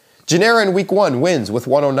 Genera in week 1 wins with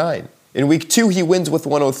 109. In week 2, he wins with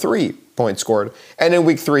 103 points scored. And in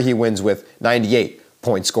week 3, he wins with 98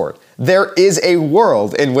 points scored. There is a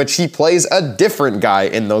world in which he plays a different guy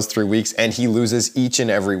in those 3 weeks, and he loses each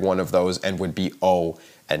and every one of those and would be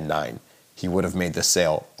 0-9. He would have made the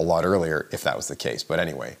sale a lot earlier if that was the case. But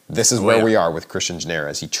anyway, this is where we are with Christian Genera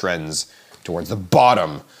as he trends towards the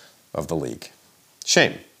bottom of the league.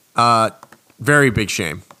 Shame. Very big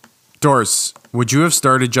shame. Doris, would you have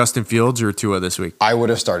started Justin Fields or Tua this week? I would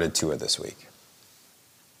have started Tua this week.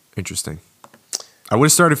 Interesting. I would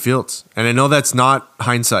have started Fields, and I know that's not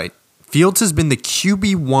hindsight. Fields has been the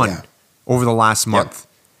QB1 over the last month.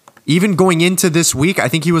 Even going into this week, I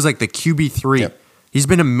think he was like the QB3. Yep. He's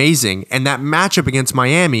been amazing, and that matchup against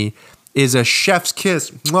Miami is a chef's kiss.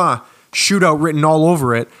 Mwah, shootout written all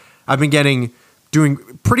over it. I've been doing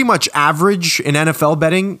pretty much average in NFL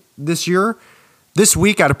betting this year. This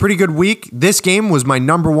week, I had a pretty good week. This game was my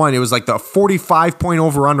number one. It was like the 45-point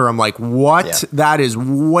over-under. I'm like, what? Yeah. That is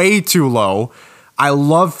way too low. I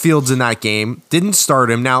love Fields in that game. Didn't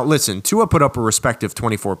start him. Now, listen, Tua put up a respective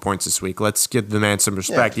 24 points this week. Let's give the man some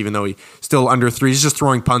respect, even though he's still under 3. He's just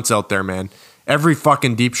throwing punts out there, man. Every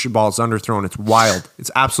fucking deep ball is underthrown. It's wild.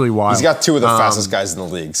 It's absolutely wild. He's got 2 of the fastest guys in the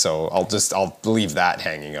league, so I'll leave that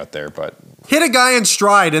hanging out there. But hit a guy in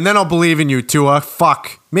stride, and then I'll believe in you, Tua.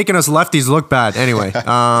 Fuck, making us lefties look bad. Anyway,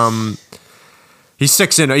 he's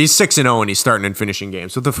 6-0, and he's starting and finishing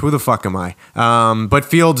games. So who the fuck am I? But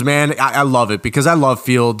Fields, man, I love it because I love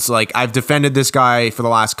Fields. Like, I've defended this guy for the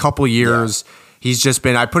last couple years. Yeah. He's just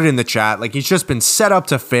been, I put it in the chat, like he's just been set up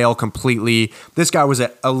to fail completely. This guy was an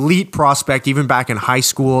elite prospect even back in high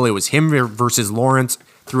school. It was him versus Lawrence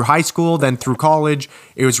through high school, then through college.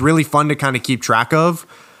 It was really fun to kind of keep track of.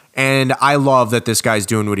 And I love that this guy's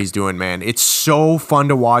doing what he's doing, man. It's so fun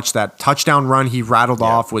to watch. That touchdown run he rattled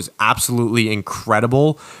off was absolutely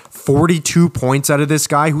incredible. 42 points out of this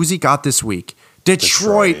guy. Who's he got this week?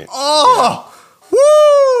 Detroit. Oh,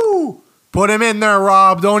 woo! Put him in there,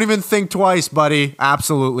 Rob. Don't even think twice, buddy.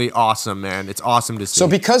 Absolutely awesome, man. It's awesome to see. So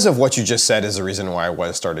because of what you just said is the reason why I would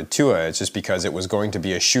have started Tua. It's just because it was going to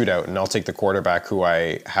be a shootout, and I'll take the quarterback who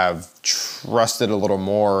I have trusted a little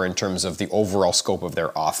more in terms of the overall scope of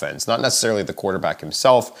their offense. Not necessarily the quarterback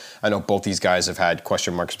himself. I know both these guys have had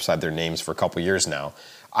question marks beside their names for a couple years now.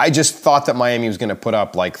 I just thought that Miami was going to put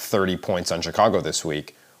up like 30 points on Chicago this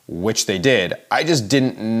week, which they did. I just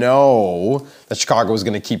didn't know that Chicago was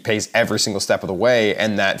going to keep pace every single step of the way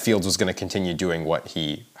and that Fields was going to continue doing what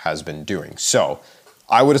he has been doing. So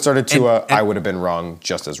I would have started Tua. I would have been wrong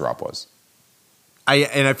just as Rob was.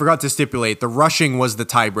 I forgot to stipulate, the rushing was the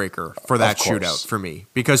tiebreaker for that shootout for me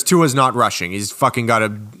because Tua's not rushing. He's fucking got a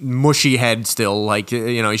mushy head still. Like,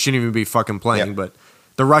 you know, he shouldn't even be fucking playing, but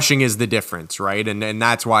the rushing is the difference, right? And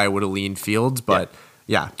that's why I would have leaned Fields. But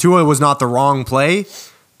yeah, Tua was not the wrong play.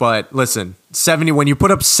 But listen, 70 when you put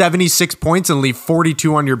up 76 points and leave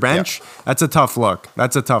 42 on your bench, that's a tough look.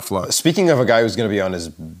 That's a tough look. Speaking of a guy who's going to be on his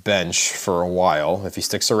bench for a while, if he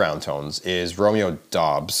sticks around, Tones, is Romeo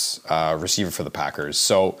Doubs, receiver for the Packers.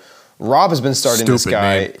 So Rob has been starting this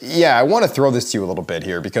guy. Name. Yeah, I want to throw this to you a little bit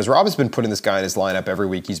here because Rob has been putting this guy in his lineup every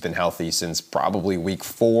week. He's been healthy since probably week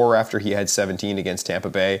 4 after he had 17 against Tampa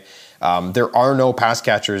Bay. There are no pass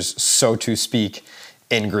catchers, so to speak,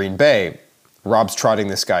 in Green Bay. Rob's trotting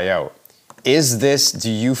this guy out. Is this,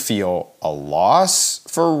 do you feel, a loss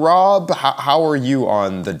for Rob? How are you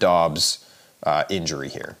on the Doubs injury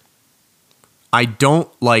here? I don't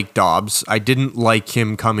like Doubs. I didn't like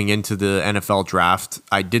him coming into the NFL draft.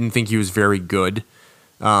 I didn't think he was very good.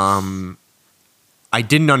 I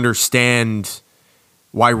didn't understand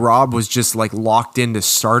why Rob was just like locked into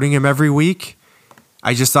starting him every week.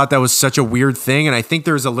 I just thought that was such a weird thing, and I think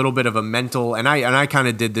there's a little bit of a mental, and I kind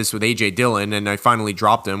of did this with A.J. Dillon, and I finally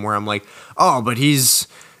dropped him, where I'm like, oh, but he's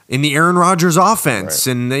in the Aaron Rodgers offense,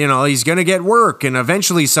 and you know he's gonna get work, and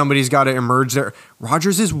eventually somebody's got to emerge there.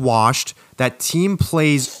 Rodgers is washed. That team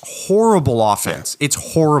plays horrible offense.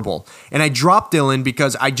 It's horrible, and I dropped Dillon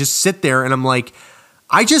because I just sit there and I'm like,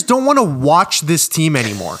 I just don't want to watch this team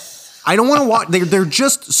anymore. I don't want to watch. They're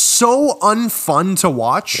just so unfun to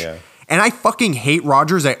watch. Yeah. And I fucking hate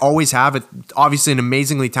Rodgers. I always have. Obviously an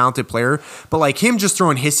amazingly talented player. But like him just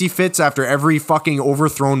throwing hissy fits after every fucking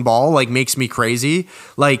overthrown ball like makes me crazy.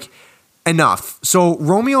 Like, enough. So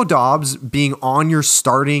Romeo Doubs being on your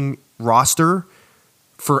starting roster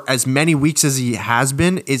for as many weeks as he has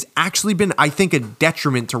been is actually been, I think, a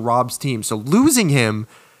detriment to Rob's team. So losing him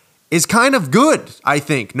is kind of good, I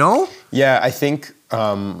think. No? Yeah, I think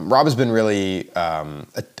Rob has been really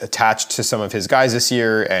attached to some of his guys this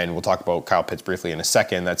year, and we'll talk about Kyle Pitts briefly in a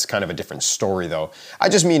second. That's kind of a different story, though. I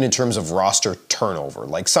just mean in terms of roster turnover.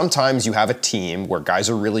 Like, sometimes you have a team where guys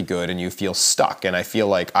are really good and you feel stuck, and I feel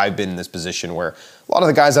like I've been in this position where a lot of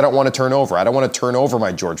the guys I don't want to turn over. I don't want to turn over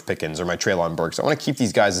my George Pickens or my Treylon Burks. I want to keep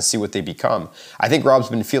these guys and see what they become. I think Rob's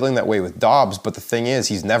been feeling that way with Doubs, but the thing is,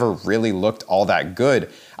 he's never really looked all that good.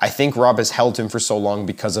 I think Rob has held him for so long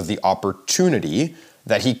because of the opportunity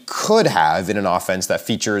that he could have in an offense that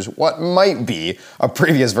features what might be a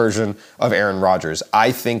previous version of Aaron Rodgers.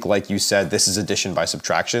 I think, like you said, this is addition by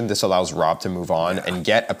subtraction. This allows Rob to move on and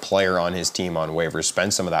get a player on his team on waivers,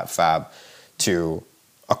 spend some of that fab to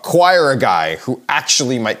acquire a guy who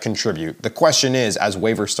actually might contribute. The question is, as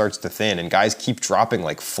waiver starts to thin and guys keep dropping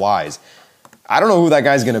like flies, I don't know who that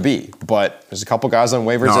guy's going to be, but there's a couple guys on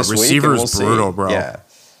waivers this week. Receiver is brutal, bro. Yeah.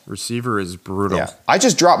 Receiver is brutal. Yeah. I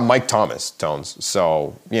just dropped Mike Thomas, Tones.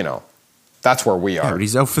 So, that's where we are. Yeah, but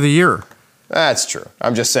he's out for the year. That's true.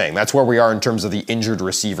 I'm just saying, that's where we are in terms of the injured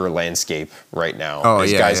receiver landscape right now. Oh,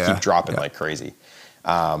 These yeah, guys yeah. keep dropping like crazy.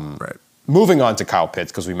 Right. Moving on to Kyle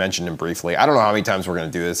Pitts, because we mentioned him briefly. I don't know how many times we're going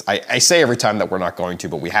to do this. I say every time that we're not going to,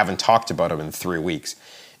 but we haven't talked about him in 3 weeks.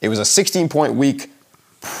 It was a 16-point week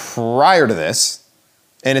prior to this,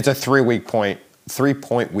 and it's a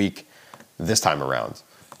 3-point week this time around.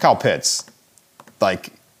 Kyle Pitts,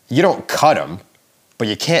 you don't cut him, but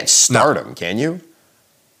you can't start him, can you?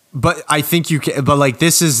 But I think you can. But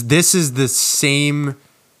this is the same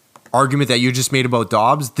argument that you just made about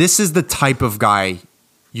Dobbs. This is the type of guy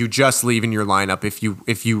you just leave in your lineup if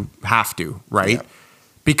you have to, right? Yeah.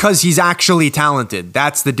 Because he's actually talented.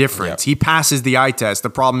 That's the difference. Yeah. He passes the eye test. The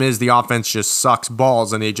problem is the offense just sucks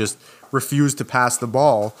balls and they just refuse to pass the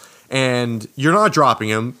ball. And you're not dropping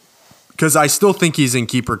him because I still think he's in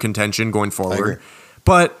keeper contention going forward.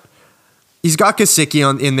 But he's got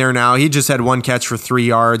Gesicki in there now. He just had 1 catch for 3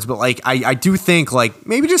 yards. But I do think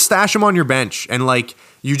maybe just stash him on your bench and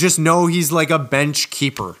you just know he's like a bench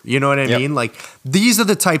keeper. You know what I mean? These are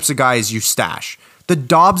the types of guys you stash. The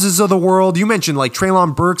Dobbses of the world. You mentioned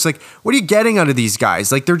Treylon Burks. What are you getting out of these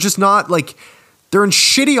guys? They're just not they're in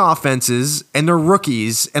shitty offenses and they're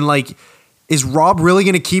rookies. And is Rob really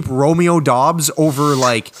going to keep Romeo Dobbs over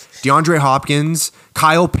DeAndre Hopkins,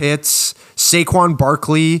 Kyle Pitts, Saquon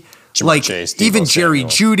Barkley, Chase, even Deebo Jerry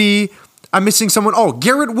Samuel. Jeudy? I'm missing someone. Oh,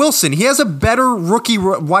 Garrett Wilson. He has a better rookie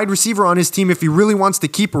wide receiver on his team. If he really wants to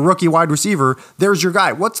keep a rookie wide receiver, there's your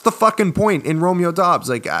guy. What's the fucking point in Romeo Dobbs?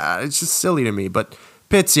 It's just silly to me. But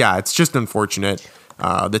Pitts, yeah, it's just unfortunate.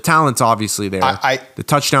 The talent's obviously there. The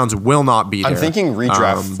touchdowns will not be there. I'm thinking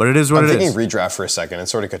redraft. But it is what it is. I'm thinking redraft for a second and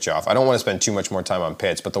sort of cut you off. I don't want to spend too much more time on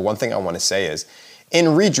Pitts, but the one thing I want to say is in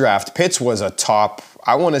redraft, Pitts was a top,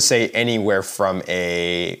 I want to say anywhere from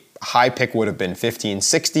a high pick would have been 15,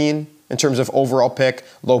 16 in terms of overall pick.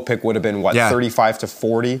 Low pick would have been 35 to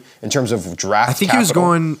 40 in terms of draft I think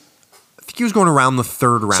capital. he was going around the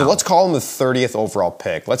 3rd round. So let's call him the 30th overall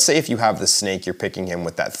pick. Let's say if you have the snake, you're picking him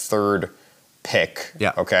with that 3rd pick.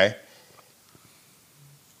 Yeah. Okay.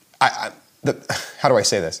 How do I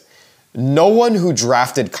say this? No one who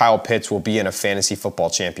drafted Kyle Pitts will be in a fantasy football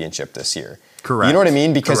championship this year. Correct. You know what I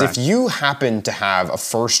mean? Because Correct. if you happen to have a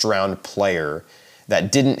 1st-round player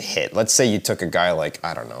that didn't hit, let's say you took a guy in the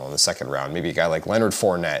 2nd round, maybe a guy like Leonard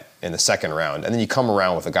Fournette in the 2nd round, and then you come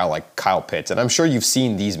around with a guy like Kyle Pitts, and I'm sure you've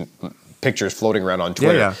seen these pictures floating around on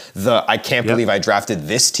Twitter. Yeah. I can't believe I drafted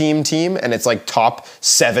this team, and it's top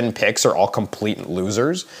 7 picks are all complete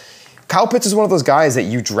losers. Kyle Pitts is one of those guys that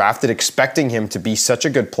you drafted expecting him to be such a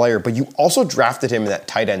good player, but you also drafted him in that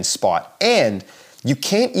tight end spot. And you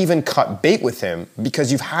can't even cut bait with him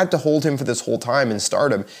because you've had to hold him for this whole time and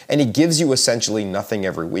start him, and he gives you essentially nothing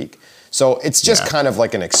every week. So it's just kind of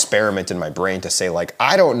like an experiment in my brain to say,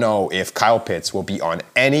 I don't know if Kyle Pitts will be on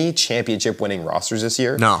any championship-winning rosters this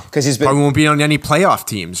year. No, because he's been probably won't be on any playoff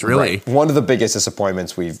teams, really. Right. One of the biggest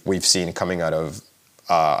disappointments we've seen coming out of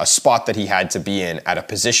a spot that he had to be in at a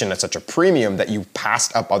position at such a premium that you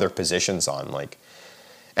passed up other positions on.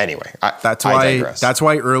 Anyway, I digress. That's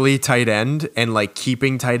why early tight end and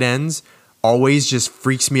keeping tight ends always just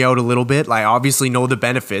freaks me out a little bit. I obviously know the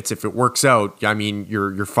benefits. If it works out, I mean,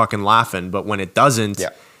 you're fucking laughing. But when it doesn't,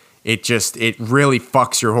 it really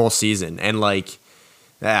fucks your whole season. And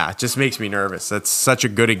it just makes me nervous. That's such a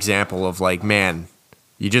good example of man,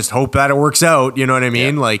 you just hope that it works out. You know what I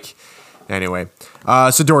mean? Yeah. Anyway.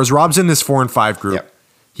 So Doris, Rob's in this 4 and 5 group. Yep.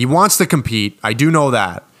 He wants to compete. I do know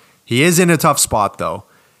that. He is in a tough spot though.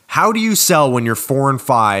 How do you sell when you're 4 and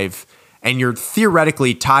 5 and you're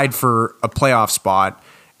theoretically tied for a playoff spot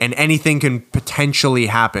and anything can potentially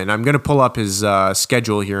happen? I'm going to pull up his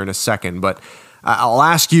schedule here in a second, but I'll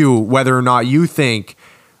ask you whether or not you think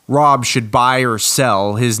Rob should buy or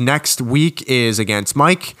sell. His next week is against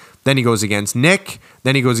Mike, then he goes against Nick,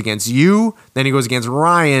 then he goes against you, then he goes against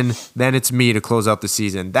Ryan, then it's me to close out the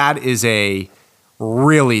season. That is a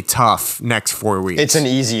really tough next 4 weeks. It's an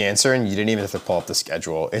easy answer, and you didn't even have to pull up the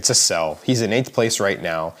schedule. It's a sell. He's in 8th place right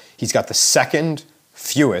now. He's got the 2nd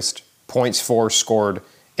fewest points for scored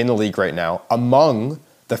in the league right now among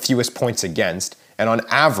the fewest points against. And on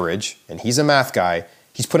average, and he's a math guy,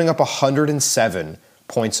 he's putting up 107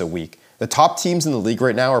 points a week. The top teams in the league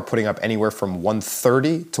right now are putting up anywhere from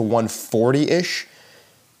 130 to 140-ish.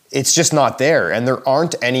 It's just not there. And there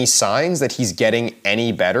aren't any signs that he's getting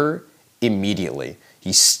any better immediately.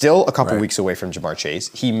 He's still a couple weeks away from Jamar Chase.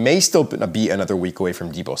 He may still be another week away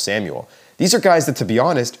from Deebo Samuel. These are guys that, to be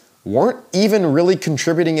honest, weren't even really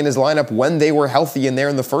contributing in his lineup when they were healthy in there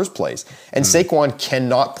in the first place. And Saquon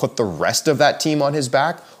cannot put the rest of that team on his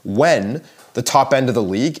back when the top end of the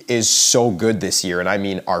league is so good this year, and I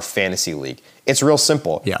mean our fantasy league. It's real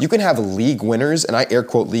simple. Yeah. You can have league winners, and I air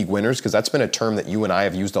quote league winners because that's been a term that you and I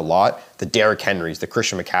have used a lot, the Derrick Henrys, the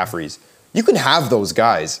Christian McCaffreys. You can have those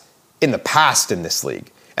guys in the past in this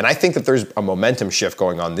league. And I think that there's a momentum shift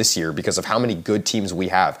going on this year because of how many good teams we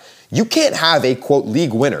have. You can't have a, quote,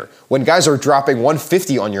 league winner when guys are dropping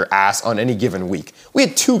 150 on your ass on any given week. We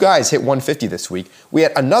had 2 guys hit 150 this week. We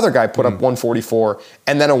had another guy put up 144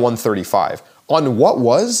 and then a 135 on what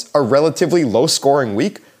was a relatively low-scoring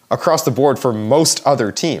week across the board for most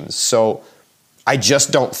other teams. So I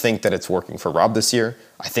just don't think that it's working for Rob this year.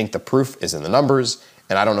 I think the proof is in the numbers,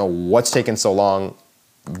 and I don't know what's taken so long.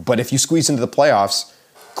 But if you squeeze into the playoffs,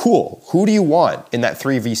 cool. Who do you want in that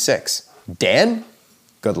 3v6? Dan?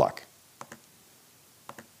 Good luck.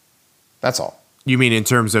 That's all. You mean in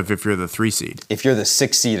terms of if you're the 3 seed? If you're the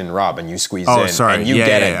 6 seed in Rob and you squeeze Oh, in sorry. and you Yeah,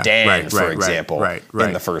 get yeah, a yeah. Dan, Right, for right, example, right,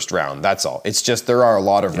 in the first round, that's all. It's just there are a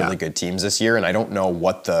lot of really good teams this year, and I don't know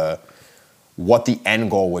what the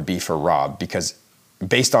end goal would be for Rob because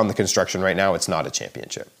based on the construction right now, it's not a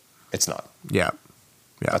championship. It's not. Yeah.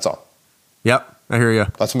 That's all. Yep. I hear you.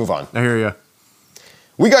 Let's move on. I hear you.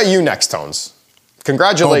 We got you next, Tones.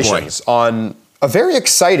 Congratulations on a very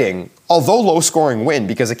exciting, although low-scoring win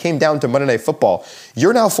because it came down to Monday Night Football.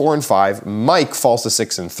 You're now 4-5. Mike falls to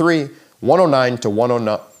 6-3, 109 to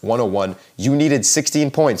 101. You needed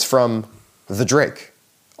 16 points from the Drake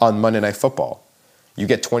on Monday Night Football. You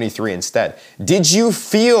get 23 instead. Did you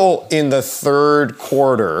feel in the third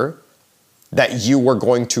quarter that you were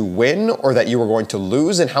going to win or that you were going to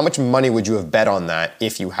lose? And how much money would you have bet on that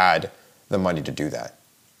if you had the money to do that?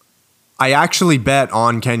 I actually bet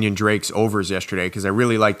on Kenyon Drake's overs yesterday because I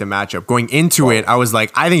really liked the matchup. Going into it, I was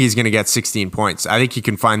like, I think he's going to get 16 points. I think he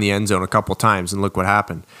can find the end zone a couple times, and look what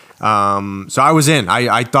happened. So I was in.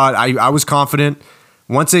 I thought I was confident.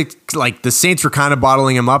 Once it, like, the Saints were kind of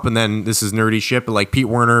bottling him up, and then this is nerdy shit, but like Pete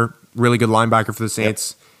Werner, really good linebacker for the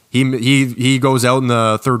Saints. Yep. He goes out in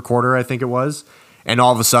the third quarter, I think it was, and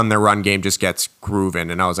all of a sudden their run game just gets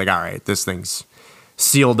grooving, and I was like, all right, this thing's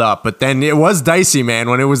sealed up. But then it was dicey, man.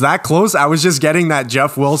 When it was that close, I was just getting that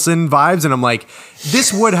Jeff Wilson vibes, and I'm like,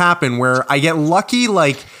 this would happen where I get lucky,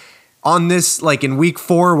 like on this, like in week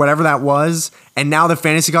 4, whatever that was, and now the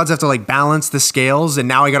fantasy gods have to like balance the scales, and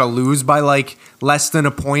now I gotta lose by like less than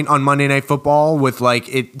a point on Monday Night Football with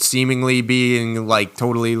like it seemingly being like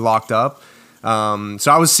totally locked up.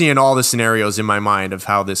 So I was seeing all the scenarios in my mind of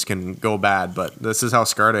how this can go bad, but this is how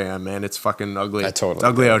scarred I am, man. It's fucking ugly. It's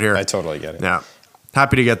ugly out here. I totally get it. Yeah.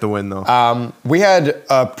 Happy to get the win, though. We had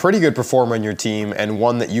a pretty good performer on your team and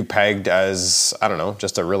one that you pegged as, I don't know,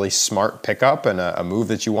 just a really smart pickup and a move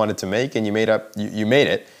that you wanted to make, and you made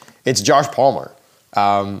it. It's Josh Palmer.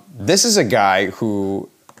 This is a guy who,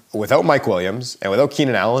 without Mike Williams and without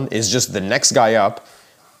Keenan Allen, is just the next guy up,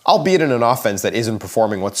 albeit in an offense that isn't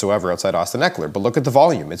performing whatsoever outside Austin Eckler. But look at the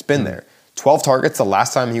volume. It's been there. 12 targets the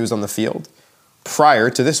last time he was on the field. Prior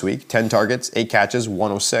to this week, 10 targets, 8 catches,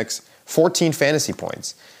 106. 14 fantasy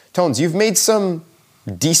points. Tones, you've made some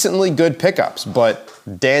decently good pickups, but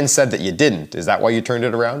Dan said that you didn't. Is that why you turned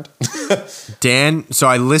it around? Dan, so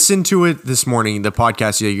I listened to it this morning, the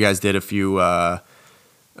podcast that you guys did a few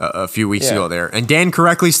weeks ago there, and Dan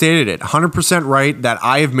correctly stated it, 100% right, that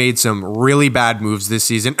I have made some really bad moves this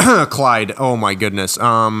season. Clyde, oh my goodness.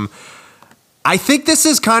 I think this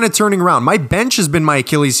is kind of turning around. My bench has been my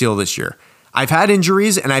Achilles heel this year. I've had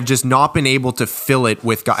injuries, and I've just not been able to fill it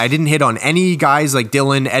with guys. I didn't hit on any guys like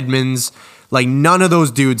Dylan, Edmonds. Like, none of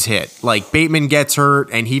those dudes hit. Like, Bateman gets hurt,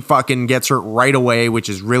 and he fucking gets hurt right away, which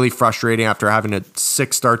is really frustrating after having a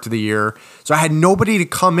sick start to the year. So I had nobody to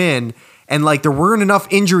come in, and, like, there weren't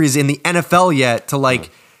enough injuries in the NFL yet to, like,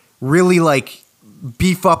 really, like,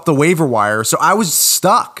 beef up the waiver wire. So I was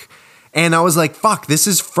stuck. And I was like, fuck, this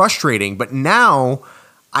is frustrating. But now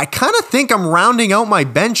I kind of think I'm rounding out my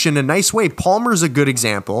bench in a nice way. Palmer's a good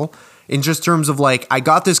example in just terms of like, I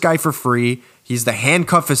got this guy for free. He's the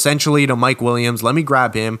handcuff essentially to Mike Williams. Let me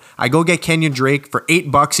grab him. I go get Kenyon Drake for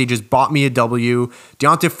 $8. He just bought me a W.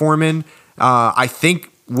 Deontay Foreman, I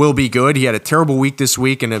think will be good. He had a terrible week this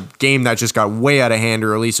week in a game that just got way out of hand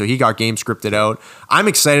early, so he got game scripted out. I'm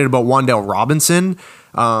excited about Wan'Dale Robinson.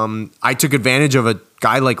 I took advantage of a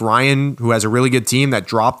guy like Ryan who has a really good team that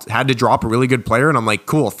had to drop a really good player, and I'm like,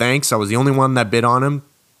 cool, thanks. I was the only one that bid on him.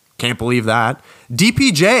 Can't believe that.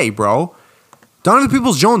 DPJ, bro. Donovan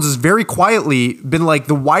Peoples-Jones has very quietly been like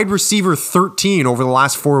the wide receiver 13 over the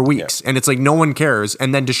last 4 weeks, and it's like no one cares.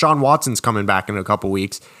 And then Deshaun Watson's coming back in a couple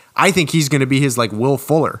weeks. I think he's going to be his like Will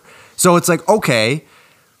Fuller. So it's like, okay,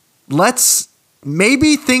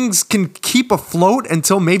 maybe things can keep afloat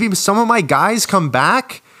until maybe some of my guys come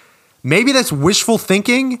back. Maybe that's wishful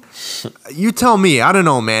thinking. You tell me. I don't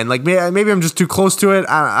know, man. Like maybe I'm just too close to it.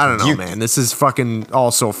 I don't know, man. This is fucking all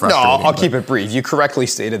so frustrating. No, I'll keep it brief. You correctly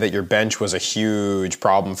stated that your bench was a huge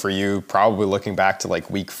problem for you, probably looking back to like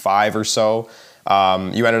week 5 or so.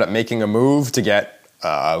 You ended up making a move to get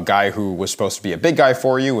a guy who was supposed to be a big guy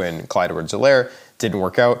for you, and Clyde Edwards-Helaire. Didn't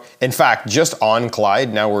work out. In fact, just on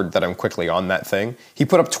Clyde, that I'm quickly on that thing, he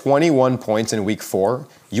put up 21 points in week 4.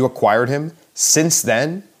 You acquired him. Since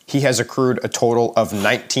then, he has accrued a total of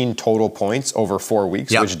 19 total points over 4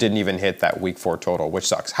 weeks, which didn't even hit that week 4 total, which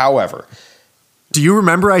sucks. However, do you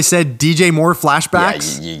remember I said DJ Moore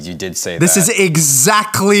flashbacks? Yeah, you did say this that. This is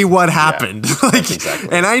exactly what happened. Yeah, that's exactly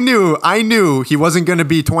and I knew he wasn't going to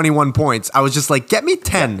be 21 points. I was just like, get me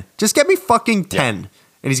 10. Yeah. Just get me fucking 10. Yeah.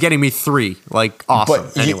 And he's getting me 3. Like, awesome.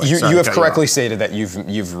 But you have correctly stated that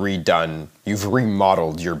you've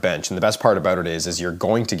remodeled your bench. And the best part about it is you're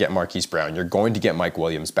going to get Marquise Brown. You're going to get Mike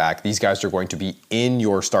Williams back. These guys are going to be in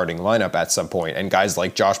your starting lineup at some point. And guys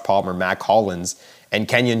like Josh Palmer, Mac Hollins, and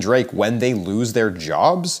Kenyon Drake, when they lose their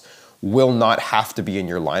jobs, will not have to be in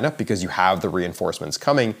your lineup because you have the reinforcements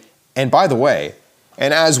coming. And by the way,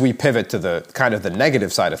 and as we pivot to the kind of the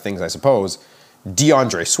negative side of things, I suppose,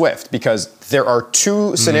 DeAndre Swift, because there are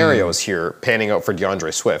 2 scenarios here panning out for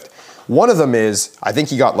DeAndre Swift. One of them is, I think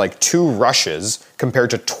he got like 2 rushes compared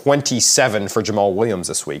to 27 for Jamal Williams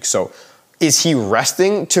this week. So is he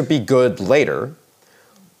resting to be good later?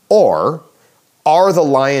 Or are the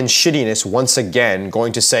Lions' shittiness once again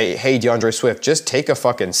going to say, hey, DeAndre Swift, just take a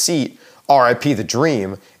fucking seat, RIP the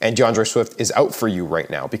dream, and DeAndre Swift is out for you right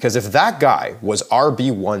now? Because if that guy was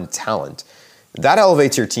RB1 talent, that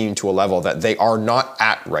elevates your team to a level that they are not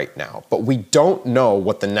at right now. But we don't know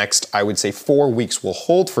what the next, I would say, 4 weeks will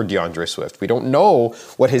hold for DeAndre Swift. We don't know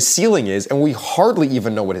what his ceiling is, and we hardly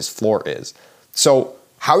even know what his floor is. So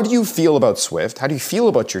how do you feel about Swift? How do you feel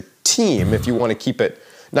about your team if you want to keep it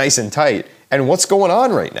nice and tight? And what's going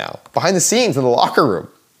on right now behind the scenes in the locker room?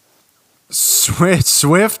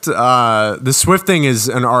 Swift, the Swift thing is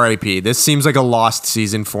an RIP. This seems like a lost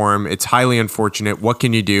season for him. It's highly unfortunate. What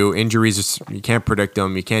can you do? Injuries, you can't predict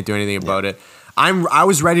them. You can't do anything about it. I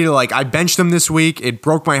was ready to I benched him this week. It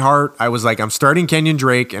broke my heart. I was like, I'm starting Kenyon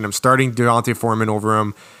Drake and I'm starting Deontay Foreman over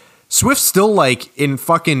him. Swift still in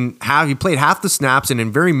fucking he played half the snaps and in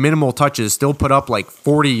very minimal touches still put up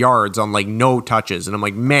 40 yards on no touches. And I'm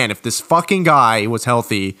like, man, if this fucking guy was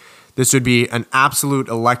healthy, this would be an absolute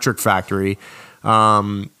electric factory.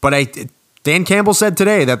 But Dan Campbell said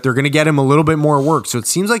today that they're going to get him a little bit more work. So it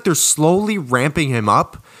seems like they're slowly ramping him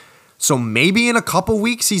up. So maybe in a couple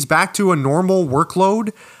weeks, he's back to a normal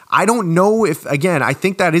workload. I don't know if, again, I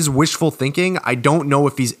think that is wishful thinking. I don't know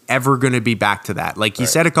if he's ever going to be back to that. Like he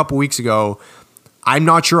said a couple weeks ago, I'm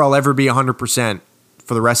not sure I'll ever be 100%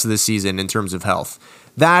 for the rest of the season in terms of health.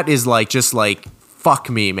 That is fuck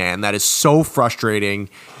me, man. That is so frustrating.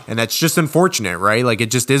 And that's just unfortunate, right?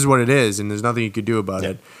 It just is what it is, and there's nothing you could do about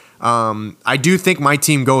it. I do think my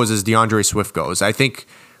team goes as DeAndre Swift goes. I think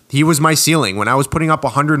he was my ceiling. When I was putting up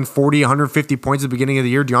 140, 150 points at the beginning of the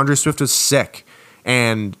year, DeAndre Swift was sick.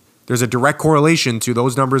 And there's a direct correlation to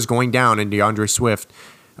those numbers going down and DeAndre Swift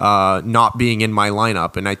not being in my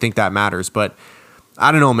lineup, and I think that matters. But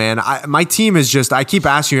I don't know, man. My team is just, I keep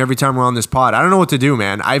asking you every time we're on this pod, I don't know what to do,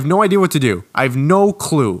 man. I have no idea what to do. I have no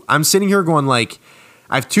clue. I'm sitting here going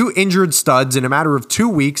I have 2 injured studs. In a matter of 2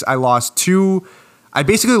 weeks, I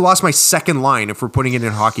basically lost my second line, if we're putting it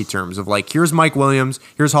in hockey terms, of here's Mike Williams,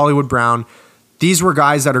 here's Hollywood Brown. These were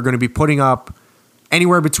guys that are going to be putting up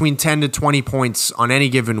anywhere between 10 to 20 points on any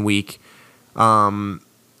given week.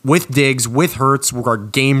 With Diggs, with Hurts, are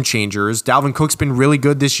game changers. Dalvin Cook's been really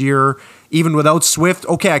good this year. Even without Swift,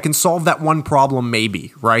 okay, I can solve that one problem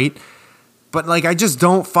maybe, right? But I just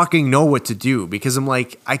don't fucking know what to do, because I'm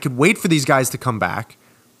I could wait for these guys to come back.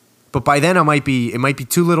 But by then it might be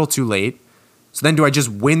too little too late. So then do I just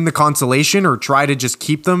win the consolation or try to just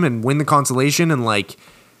keep them and win the consolation and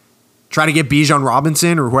try to get Bijan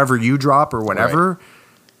Robinson or whoever you drop or whatever?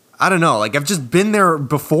 I don't know. Like, I've just been there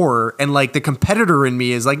before, and like the competitor in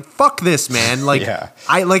me is like, fuck this, man. Like,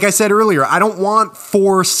 like I said earlier, I don't want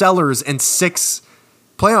 4 sellers and 6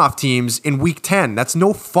 playoff teams in week 10. That's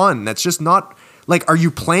no fun. That's just not like, are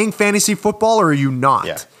you playing fantasy football or are you not?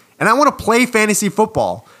 Yeah. And I want to play fantasy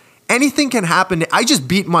football. Anything can happen. I just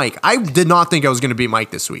beat Mike. I did not think I was going to beat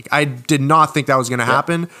Mike this week. I did not think that was going to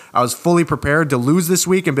happen. I was fully prepared to lose this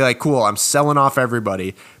week and be like, cool, I'm selling off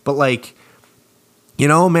everybody. But like, you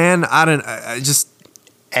know, man, I don't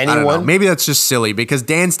know. Maybe that's just silly because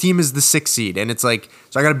Dan's team is the 6th seed. And it's like,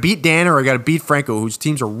 so I got to beat Dan or I got to beat Franco, whose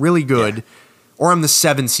teams are really good. Yeah. Or I'm the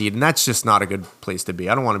 7th seed, and that's just not a good place to be.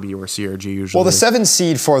 I don't want to be where CRG usually. Well, the 7th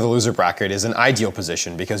seed for the loser bracket is an ideal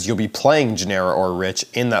position because you'll be playing Gennaro or Rich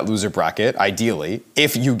in that loser bracket, ideally,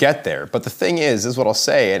 if you get there. But the thing is what I'll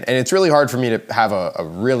say, and it's really hard for me to have a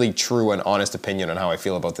really true and honest opinion on how I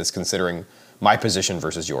feel about this, considering my position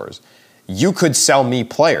versus yours. You could sell me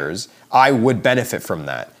players. I would benefit from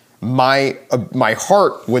that. My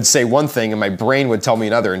heart would say one thing and my brain would tell me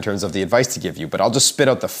another in terms of the advice to give you, but I'll just spit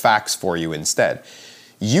out the facts for you instead.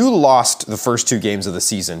 You lost the first 2 games of the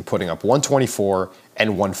season, putting up 124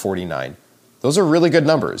 and 149. Those are really good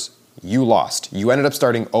numbers. You lost. You ended up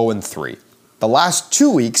starting 0-3. The last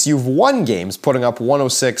 2 weeks, you've won games, putting up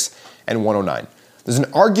 106 and 109. There's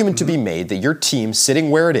an argument to be made that your team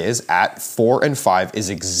sitting where it is at 4-5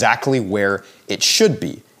 is exactly where it should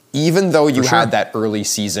be, even though you had that early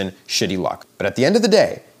season shitty luck. But at the end of the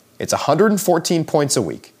day, it's 114 points a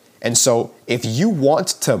week. And so if you want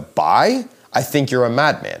to buy, I think you're a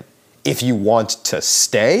madman. If you want to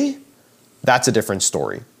stay, that's a different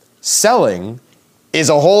story. Selling is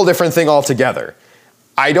a whole different thing altogether.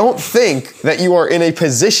 I don't think that you are in a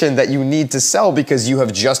position that you need to sell because you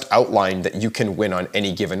have just outlined that you can win on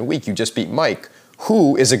any given week. You just beat Mike,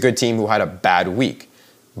 who is a good team who had a bad week.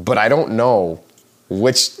 But I don't know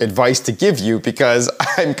which advice to give you because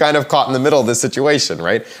I'm kind of caught in the middle of this situation,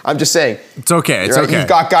 right? I'm just saying. It's okay. It's okay. You've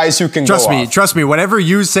got guys who can Trust me. Whatever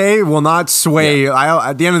you say will not sway. Yeah.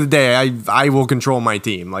 At the end of the day, I will control my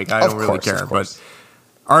team. Like, I don't really care. But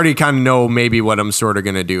I already kind of know maybe what I'm sort of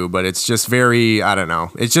going to do. But it's just very, I don't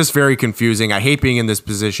know. It's just very confusing. I hate being in this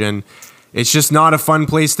position. It's just not a fun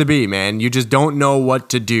place to be, man. You just don't know what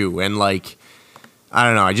to do. And like, I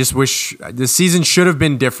don't know. I just wish the season should have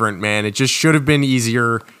been different, man. It just should have been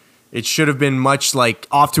easier. It should have been much like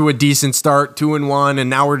off to a decent start, 2-1, and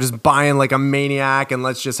now we're just buying like a maniac and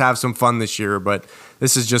let's just have some fun this year. But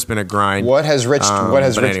this has just been a grind. What has Rich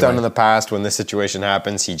done in the past when this situation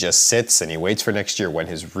happens? He just sits and he waits for next year when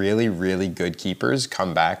his really, really good keepers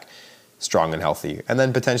come back strong and healthy and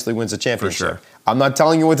then potentially wins a championship. For sure. I'm not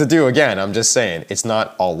telling you what to do again. I'm just saying it's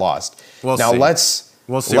not all lost. We'll see.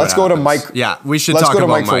 Let's go to Mike. Yeah, we should talk about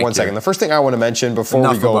Mike for 1 second. The first thing I want to mention before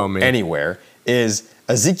we go anywhere is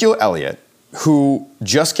Ezekiel Elliott, who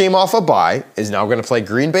just came off a bye, is now going to play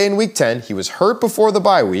Green Bay in Week 10. He was hurt before the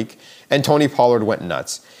bye week, and Tony Pollard went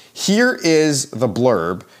nuts. Here is the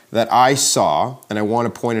blurb that I saw, and I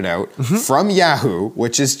want to point it out, from Yahoo,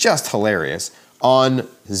 which is just hilarious, on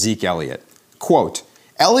Zeke Elliott. Quote,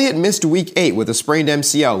 Elliott missed Week 8 with a sprained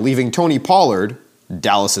MCL, leaving Tony Pollard,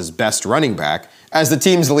 Dallas's best running back, as the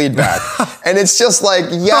team's lead back. And it's just like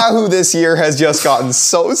Yahoo this year has just gotten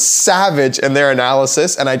so savage in their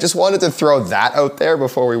analysis. And I just wanted to throw that out there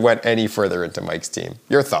before we went any further into Mike's team.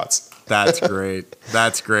 Your thoughts? That's great.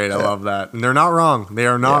 That's great. I love that. And they're not wrong. They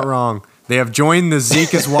are not wrong. They have joined the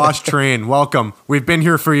Zeke is washed train. Welcome. We've been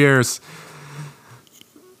here for years.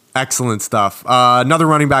 Excellent stuff. Another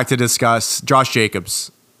running back to discuss, Josh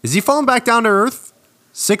Jacobs. Is he falling back down to earth?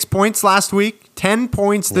 6 points last week, 10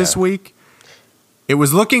 points this week. It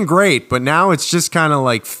was looking great, but now it's just kind of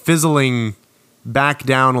like fizzling back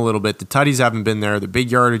down a little bit. The tutties haven't been there. The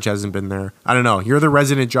big yardage hasn't been there. I don't know. You're the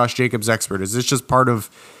resident Josh Jacobs expert. Is this just part of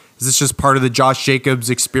the Josh Jacobs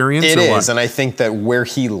experience? It is, and I think that where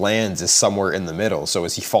he lands is somewhere in the middle. So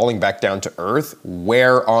is he falling back down to earth?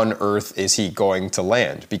 Where on earth is he going to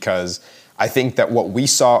land? Because I think that what we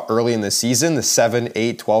saw early in the season, the 7,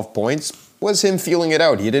 8, 12 points, was him feeling it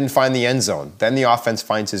out. He didn't find the end zone. Then the offense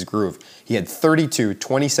finds his groove. He had 32,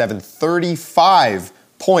 27, 35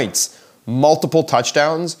 points, multiple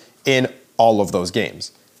touchdowns in all of those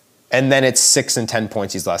games. And then it's 6 and 10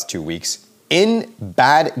 points these last 2 weeks in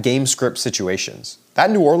bad game script situations. That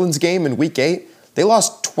New Orleans game in Week 8, they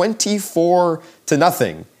lost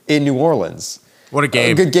 24-0 in New Orleans. What a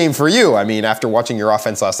game. A good game for you. I mean, after watching your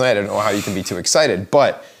offense last night, I don't know how you can be too excited.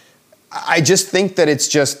 But I just think that it's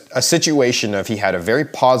just a situation of he had a very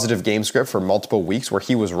positive game script for multiple weeks where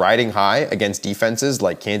he was riding high against defenses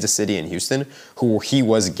like Kansas City and Houston, who he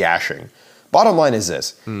was gashing. Bottom line is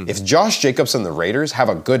this. If Josh Jacobs and the Raiders have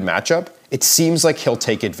a good matchup, it seems like he'll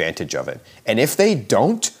take advantage of it. And if they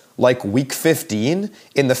don't, like week 15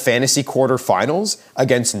 in the fantasy quarterfinals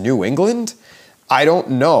against New England, I don't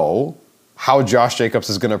know how Josh Jacobs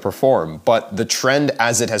is going to perform. But the trend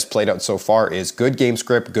as it has played out so far is good game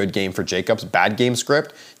script, good game for Jacobs, bad game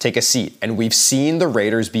script, take a seat. And we've seen the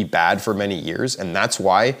Raiders be bad for many years. And that's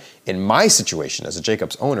why, in my situation as a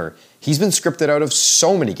Jacobs owner, he's been scripted out of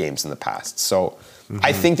so many games in the past. So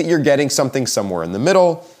I think that you're getting something somewhere in the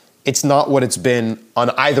middle. It's not what it's been on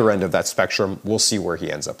either end of that spectrum. We'll see where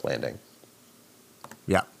he ends up landing.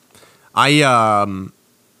 Yeah.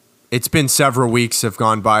 It's been several weeks have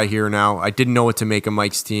gone by here now. I didn't know what to make of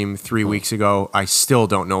Mike's team 3 weeks ago. I still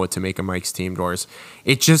don't know what to make of Mike's team, Doors.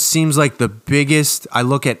 It just seems like the biggest. I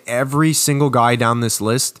look at every single guy down this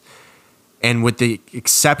list, and with the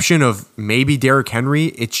exception of maybe Derrick Henry,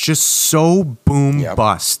 it's just so boom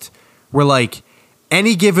bust. Where like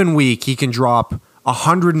any given week he can drop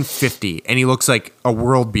 150 and he looks like a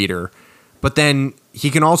world beater. But then he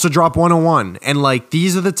can also drop 101. And like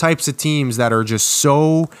these are the types of teams that are just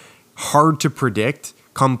so hard to predict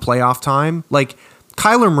come playoff time. Like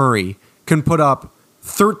Kyler Murray can put up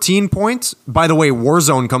 13 points. By the way,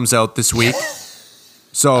 Warzone comes out this week.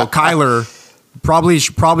 So Kyler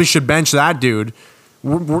probably should bench that dude.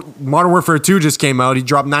 Modern Warfare 2 just came out. He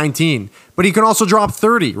dropped 19. But he can also drop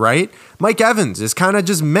 30, right? Mike Evans is kind of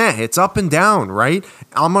just meh. It's up and down, right?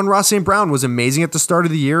 Amon-Ra St. Brown was amazing at the start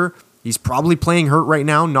of the year. He's probably playing hurt right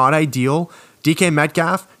now. Not ideal. DK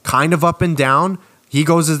Metcalf, kind of up and down. He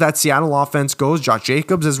goes as that Seattle offense goes. Josh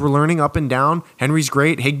Jacobs, as we're learning, up and down. Henry's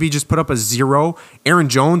great. Higbee just put up a 0. Aaron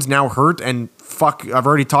Jones now hurt. And fuck, I've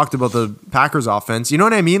already talked about the Packers offense. You know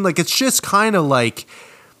what I mean? Like, it's just kind of like,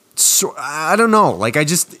 so, I don't know. Like,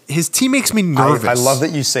 his team makes me nervous. I love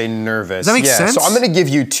that you say nervous. Does that make sense? So I'm going to give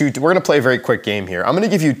you two. We're going to play a very quick game here. I'm going to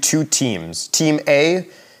give you two teams, Team A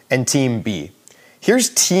and Team B. Here's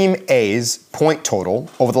Team A's point total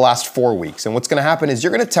over the last 4 weeks. And what's going to happen is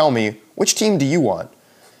you're going to tell me, which team do you want?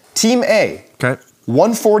 Team A, okay,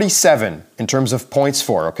 147 in terms of points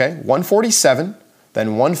for, okay? 147,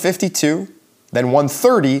 then 152, then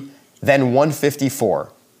 130, then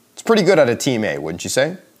 154. It's pretty good out of Team A, wouldn't you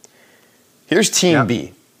say? Here's Team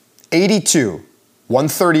B, 82,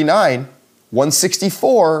 139,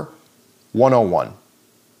 164, 101.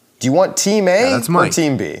 Do you want Team A or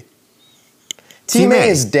Team B? Team A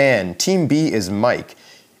is Dan. Team B is Mike.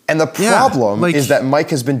 And the problem is that Mike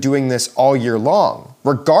has been doing this all year long,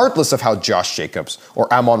 regardless of how Josh Jacobs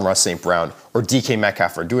or Amon-Ra St. Brown or DK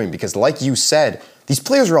Metcalf are doing. Because like you said, these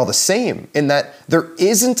players are all the same in that there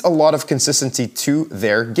isn't a lot of consistency to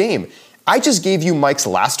their game. I just gave you Mike's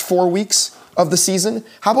last 4 weeks of the season.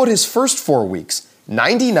 How about his first 4 weeks?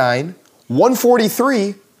 99,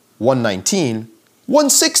 143, 119,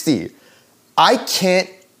 160. I can't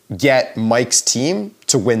get Mike's team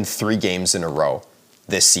to win 3 games in a row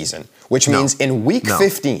this season, which means in week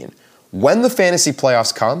 15, when the fantasy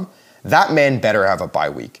playoffs come, that man better have a bye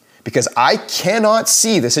week, because I cannot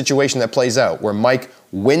see the situation that plays out where Mike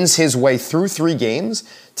wins his way through 3 games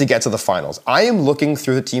to get to the finals. I am looking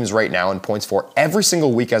through the teams right now in points for every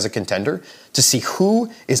single week as a contender to see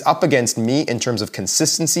who is up against me in terms of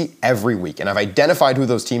consistency every week. And I've identified who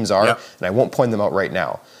those teams are, and I won't point them out right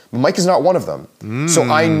now. But Mike is not one of them. So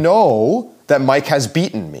I know that Mike has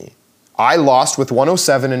beaten me. I lost with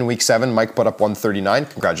 107 in week 7. Mike put up 139.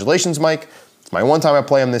 Congratulations, Mike. It's my one time I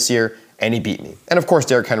play him this year, and he beat me. And of course,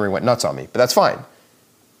 Derrick Henry went nuts on me, but that's fine.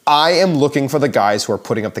 I am looking for the guys who are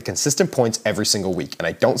putting up the consistent points every single week, and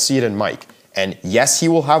I don't see it in Mike. And yes, he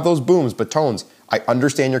will have those booms, but Tones, I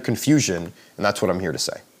understand your confusion, and that's what I'm here to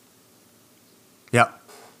say. Yeah,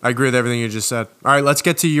 I agree with everything you just said. All right, let's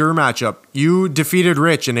get to your matchup. You defeated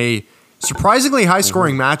Rich in a surprisingly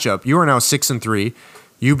high-scoring matchup. You are now 6-3.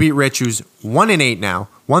 You beat Rich, who's 1-8 now,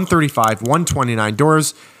 135, 129.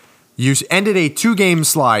 Doors, you ended a 2-game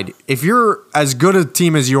slide. If you're as good a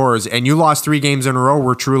team as yours and you lost 3 games in a row,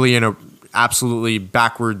 we're truly in a absolutely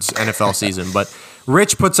backwards NFL season. But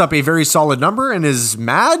Rich puts up a very solid number and is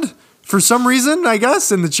mad for some reason, I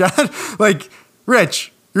guess, in the chat. Like,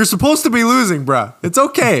 Rich, you're supposed to be losing, bruh. It's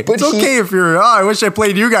okay. But it's okay if you're, I wish I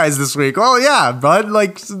played you guys this week. Well, yeah, bud.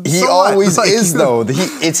 Like, he always is, though.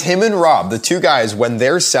 It's him and Rob, the 2 guys. When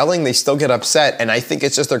they're selling, they still get upset. And I think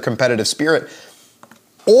it's just their competitive spirit.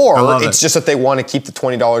 Or it's just that they want to keep the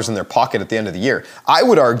 $20 in their pocket at the end of the year. I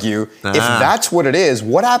would argue, if that's what it is,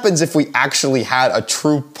 what happens if we actually had a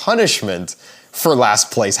true punishment for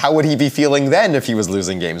last place? How would he be feeling then if he was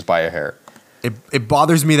losing games by a hair? It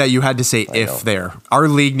bothers me that you had to say if there. Our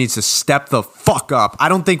league needs to step the fuck up. I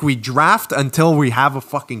don't think we draft until we have a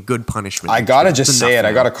fucking good punishment. I gotta just say it.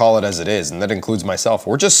 I gotta call it as it is, and that includes myself.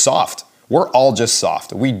 We're just soft. We're all just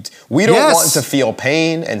soft. We don't want to feel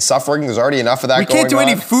pain and suffering. There's already enough of that going on. We can't do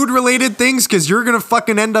any food-related things because you're going to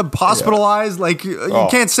fucking end up hospitalized. Yeah. Like, you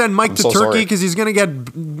can't send Mike to Turkey because he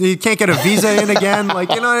can't get a visa in again. Like,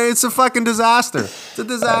 it's a fucking disaster. It's a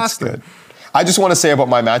disaster. That's good. I just want to say about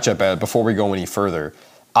my matchup before we go any further.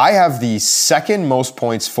 I have the second most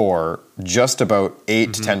points for, just about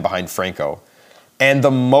 8 to 10 behind Franco, and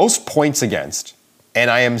the most points against. And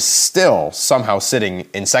I am still somehow sitting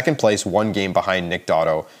in second place, 1 game behind Nick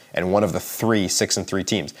Dotto and one of the 3 6-3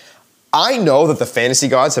 teams. I know that the fantasy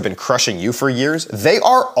gods have been crushing you for years. They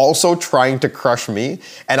are also trying to crush me.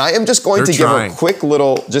 And I am just going to give a quick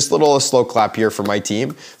little slow clap here for my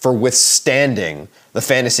team for withstanding the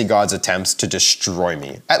fantasy gods' attempts to destroy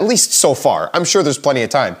me. At least so far. I'm sure there's plenty of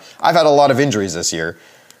time. I've had a lot of injuries this year.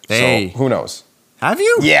 Hey. So who knows? Have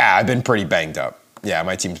you? Yeah, I've been pretty banged up. Yeah,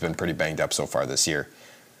 my team's been pretty banged up so far this year.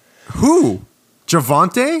 Who?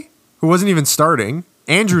 Javonte, who wasn't even starting.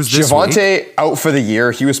 Andrews this Javonte week. Out for the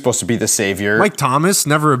year. He was supposed to be the savior. Mike Thomas,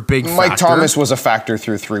 never a big factor. Mike Thomas was a factor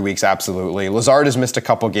through 3 weeks, absolutely. Lazard has missed a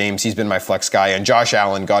couple games. He's been my flex guy. And Josh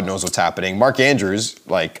Allen, God knows what's happening. Mark Andrews,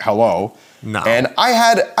 hello. No. And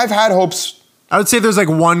I've had hopes. I would say there's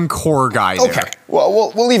one core guy there. Okay.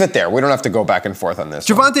 Well, we'll leave it there. We don't have to go back and forth on this.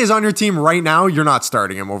 Javonte is on your team right now. You're not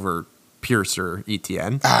starting him over Pierce or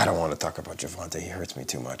ETN. I don't want to talk about Javonte. He hurts me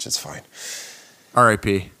too much. It's fine.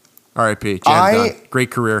 R.I.P.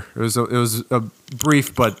 Great career. It was a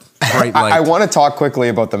brief but bright light. I want to talk quickly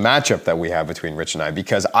about the matchup that we have between Rich and I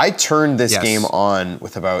because I turned this game on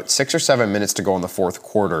with about 6 or 7 minutes to go in the fourth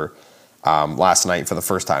quarter last night for the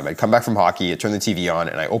first time. I'd come back from hockey, I turned the TV on,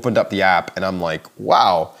 and I opened up the app, and I'm like,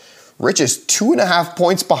 wow, Rich is 2.5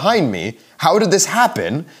 points behind me. How did this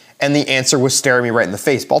happen? And the answer was staring me right in the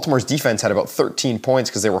face. Baltimore's defense had about 13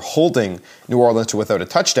 points because they were holding New Orleans to without a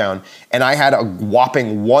touchdown. And I had a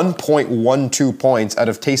whopping 1.12 points out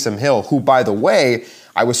of Taysom Hill, who, by the way,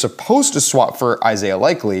 I was supposed to swap for Isaiah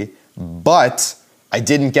Likely, but I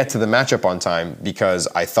didn't get to the matchup on time because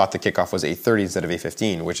I thought the kickoff was 8:30 instead of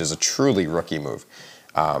 8:15, which is a truly rookie move.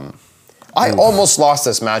 I almost lost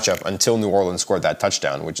this matchup until New Orleans scored that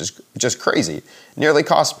touchdown, which is just crazy. Nearly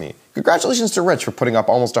cost me. Congratulations to Rich for putting up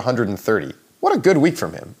almost 130. What a good week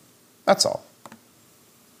from him. That's all.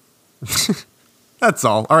 That's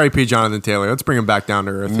all. R.I.P. Jonathan Taylor. Let's bring him back down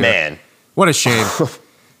to earth. Man. What a shame.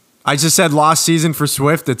 I just said lost season for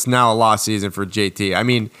Swift. It's now a lost season for JT. I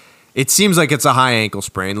mean, it seems like it's a high ankle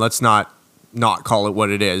sprain. Let's not call it what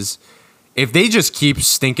it is. If they just keep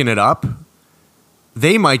stinking it up,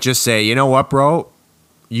 they might just say, you know what, bro?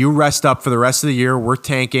 You rest up for the rest of the year. We're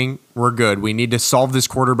tanking. We're good. We need to solve this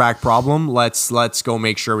quarterback problem. Let's go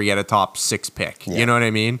make sure we get a top 6 pick. Yeah. You know what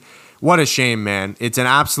I mean? What a shame, man. It's an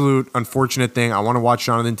absolute unfortunate thing. I want to watch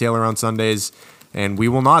Jonathan Taylor on Sundays, and we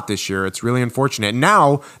will not this year. It's really unfortunate.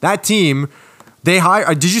 Now, that team, they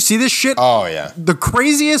hire. Did you see this shit? Oh, yeah. The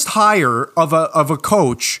craziest hire of a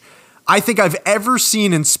coach I think I've ever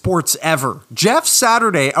seen in sports ever. Jeff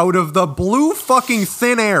Saturday, out of the blue fucking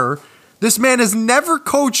thin air. This man has never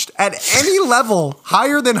coached at any level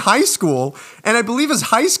higher than high school. And I believe his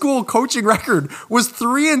high school coaching record was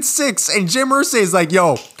 3-6. And Jim Irsay is like,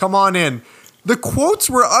 yo, come on in. The quotes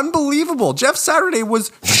were unbelievable. Jeff Saturday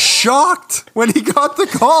was shocked when he got the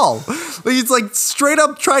call. He's like straight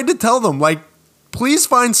up tried to tell them, like, please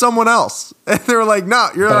find someone else. And they were like, no,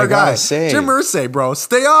 you're our guy. Jim Irsay, bro.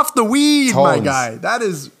 Stay off the weed, my guy. That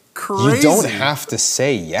is crazy. You don't have to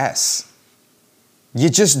say yes. You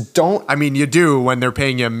just don't. I mean, you do when they're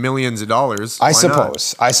paying you millions of dollars. I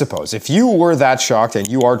suppose. If you were that shocked and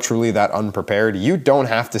you are truly that unprepared, you don't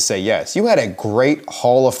have to say yes. You had a great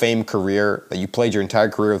Hall of Fame career that you played your entire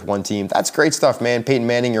career with one team. That's great stuff, man. Peyton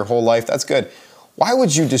Manning your whole life. That's good. Why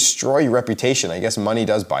would you destroy your reputation? I guess money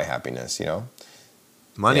does buy happiness, you know?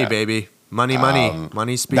 Money, baby. Money.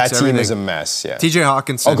 Money speaks everything. That team is a mess, yeah. TJ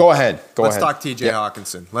Hawkinson. Oh, go ahead. Let's talk TJ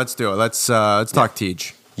Hawkinson. Let's do it. Let's talk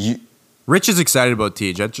Tej. Rich is excited about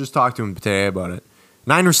Tej. I just talked to him today about it.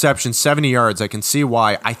 9 receptions, 70 yards. I can see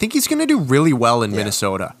why. I think he's going to do really well in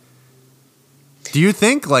Minnesota. Do you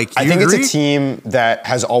think? I think it's a team that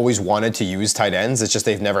has always wanted to use tight ends. It's just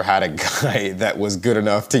they've never had a guy that was good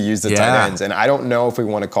enough to use the tight ends. And I don't know if we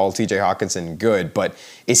want to call TJ Hawkinson good, but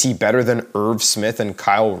is he better than Irv Smith and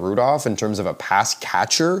Kyle Rudolph in terms of a pass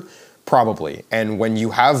catcher? Probably. And when you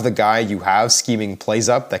have the guy you have scheming plays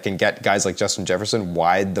up that can get guys like Justin Jefferson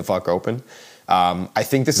wide the fuck open, I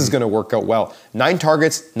think this is going to work out well. 9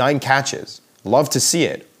 targets, 9 catches. Love to see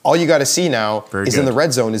it. All you got to see now Very is good. in the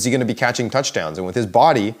red zone, is he going to be catching touchdowns? And with his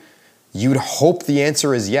body, you'd hope the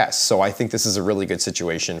answer is yes. So I think this is a really good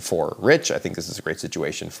situation for Rich. I think this is a great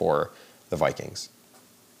situation for the Vikings.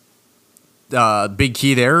 Big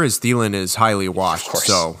key there is Thielen is highly washed, Of course.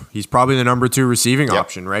 so he's probably the number 2 receiving Yep.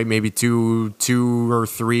 option, right? Maybe two or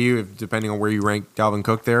three, depending on where you rank Dalvin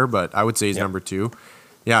Cook there. But I would say he's Yep. number 2.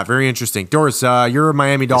 Yeah, very interesting. Doris, you're a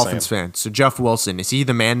Miami I Dolphins am. fan, so Jeff Wilson, is he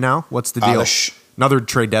the man now? What's the deal? Another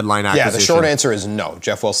trade deadline acquisition. Yeah, the short answer is no.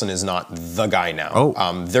 Jeff Wilson is not the guy now.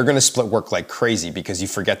 Oh. They're going to split work like crazy because you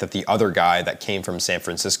forget that the other guy that came from San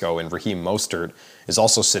Francisco and Raheem Mostert is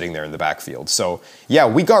also sitting there in the backfield. So, yeah,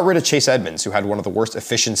 we got rid of Chase Edmonds, who had one of the worst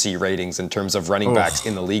efficiency ratings in terms of running backs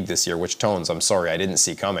in the league this year, which Tones, I'm sorry, I didn't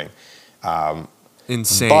see coming.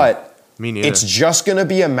 Insane. But Me neither. it's just going to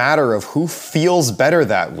be a matter of who feels better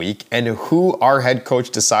that week and who our head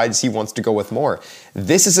coach decides he wants to go with more.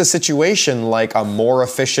 This is a situation like a more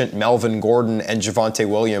efficient Melvin Gordon and Javonte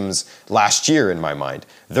Williams last year in my mind.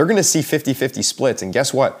 They're going to see 50-50 splits, and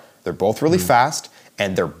guess what? They're both really fast,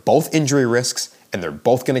 and they're both injury risks, and they're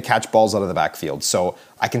both going to catch balls out of the backfield. So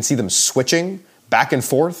I can see them switching back and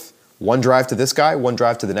forth, one drive to this guy, one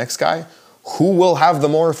drive to the next guy. Who will have the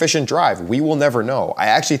more efficient drive? We will never know. I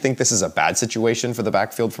actually think this is a bad situation for the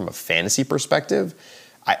backfield from a fantasy perspective.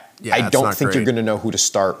 I it's don't not think you're great. going to know who to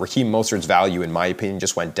start. Raheem Mostert's value, in my opinion,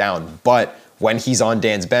 just went down. But when he's on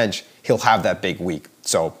Dan's bench, he'll have that big week.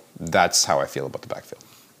 So that's how I feel about the backfield.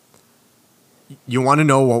 You want to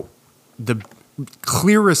know what the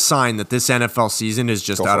clearest sign that this NFL season is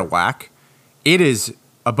just Go out for of it. whack? It is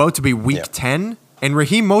about to be week Yeah. 10, and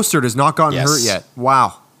Raheem Mostert has not gotten Yes. hurt yet.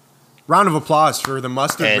 Wow. Round of applause for the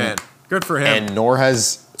Mustard And- Man. Good for him. And nor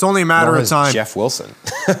has It's only a matter nor of has time. Jeff Wilson.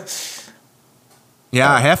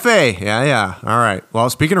 Yeah, Hefe. Yeah. All right. Well,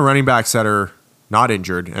 speaking of running backs that are not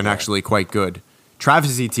injured and actually quite good,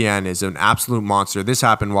 Travis Etienne is an absolute monster. This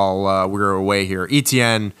happened while we were away here.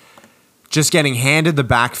 Etienne just getting handed the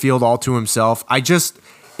backfield all to himself.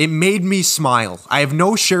 It made me smile. I have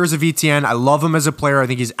no shares of Etienne. I love him as a player. I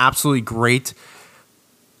think he's absolutely great.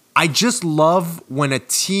 I just love when a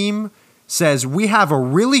team says, we have a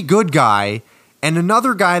really good guy and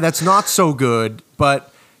another guy that's not so good,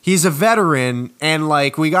 but he's a veteran and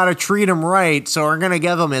like we got to treat him right, so we're going to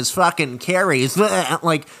give him his fucking carries.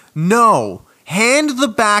 Like, no. Hand the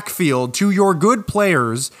backfield to your good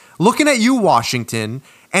players, looking at you, Washington,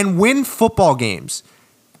 and win football games.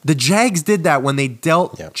 The Jags did that when they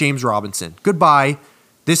dealt James Robinson. Goodbye.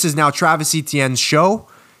 This is now Travis Etienne's show.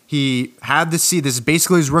 He had to see this is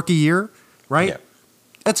basically his rookie year, right? Yeah.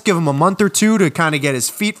 Let's give him a month or two to kind of get his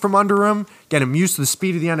feet from under him, get him used to the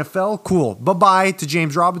speed of the NFL. Cool. Bye-bye to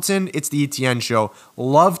James Robinson. It's the Etienne show.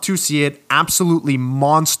 Love to see it. Absolutely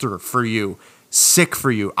monster for you. Sick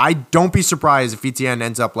for you. I don't be surprised if Etienne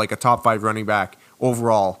ends up like a top 5 running back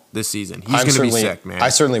overall this season. He's going to be sick, man. I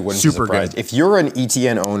certainly wouldn't Super be surprised. good. If you're an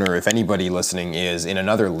ETN owner, if anybody listening is in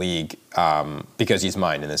another league, because he's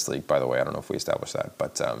mine in this league, by the way, I don't know if we established that,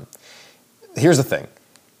 but here's the thing.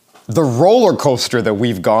 The roller coaster that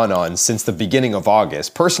we've gone on since the beginning of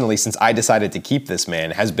August, personally, since I decided to keep this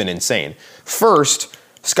man, has been insane. First,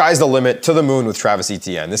 sky's the limit, to the moon with Travis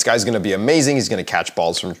Etienne. This guy's going to be amazing. He's going to catch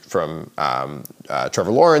balls from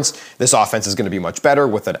Trevor Lawrence. This offense is going to be much better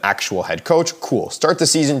with an actual head coach. Cool. Start the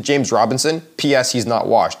season, James Robinson. P.S. He's not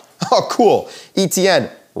washed. Oh, cool. Etienne,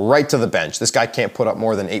 right to the bench. This guy can't put up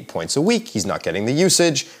more than 8 points a week. He's not getting the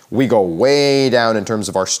usage. We go way down in terms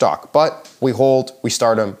of our stock. But we hold, we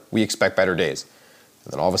start him, we expect better days.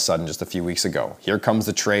 And then all of a sudden, just a few weeks ago, here comes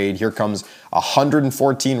the trade. Here comes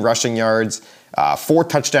 114 rushing yards, 4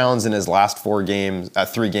 touchdowns in his last 3 games,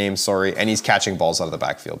 and he's catching balls out of the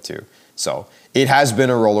backfield too. So it has been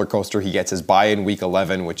a roller coaster. He gets his bye in week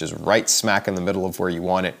 11, which is right smack in the middle of where you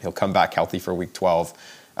want it. He'll come back healthy for week 12.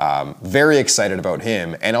 Very excited about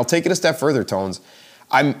him. And I'll take it a step further, Tones.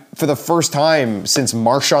 For the first time since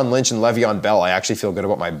Marshawn Lynch and Le'Veon Bell, I actually feel good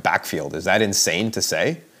about my backfield. Is that insane to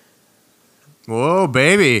say? Whoa,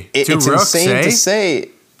 baby. It's Two rooks, insane eh? to say.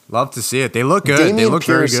 Love to see it. They look good. They Damian look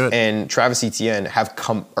Pierce very good. and Travis Etienne have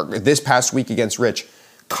this past week against Rich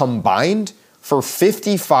combined for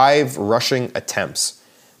 55 rushing attempts.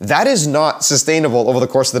 That is not sustainable over the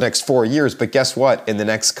course of the next 4 years, but guess what? In the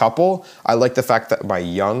next couple, I like the fact that my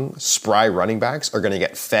young, spry running backs are going to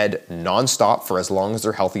get fed nonstop for as long as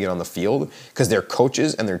they're healthy and on the field because their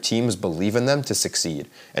coaches and their teams believe in them to succeed.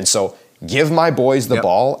 And so give my boys the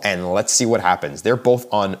ball and let's see what happens. They're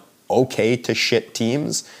both on okay to shit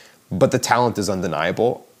teams, but the talent is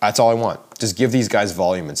undeniable. That's all I want. Just give these guys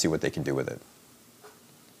volume and see what they can do with it.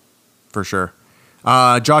 For sure.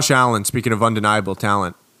 Josh Allen, speaking of undeniable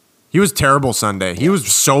talent, He was terrible Sunday. He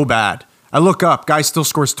was so bad. I look up, guy still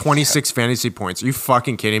scores 26 fantasy points. Are you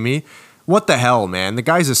fucking kidding me? What the hell, man? The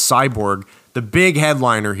guy's a cyborg. The big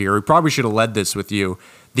headliner here. We probably should have led this with you.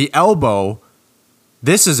 The elbow.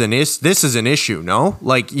 This is an issue. No,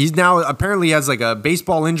 like he's now apparently has like a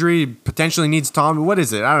baseball injury. Potentially needs Tom. What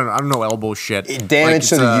is it? I don't know. Elbow shit. Damage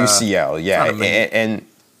to the UCL. Yeah, and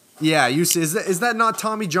yeah, is that not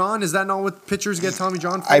Tommy John? Is that not what pitchers get Tommy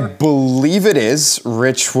John for? I believe it is.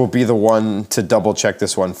 Rich will be the one to double check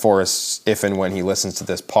this one for us if and when he listens to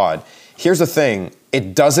this pod. Here's the thing.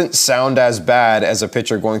 It doesn't sound as bad as a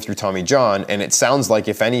pitcher going through Tommy John, and it sounds like,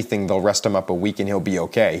 if anything, they'll rest him up a week and he'll be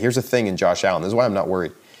okay. Here's the thing in Josh Allen. This is why I'm not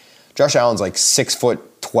worried. Josh Allen's like 6'12".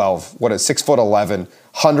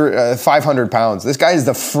 6'11", 500 pounds. This guy is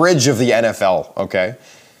the fridge of the NFL, okay?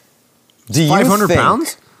 Do you 500 think,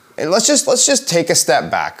 pounds? And let's just take a step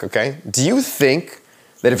back, okay? Do you think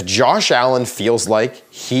that if Josh Allen feels like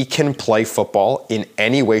he can play football in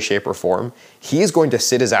any way, shape, or form, he is going to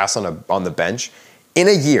sit his ass on the bench in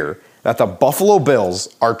a year that the Buffalo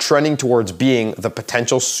Bills are trending towards being the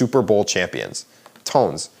potential Super Bowl champions?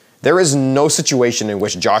 Tones, there is no situation in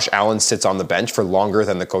which Josh Allen sits on the bench for longer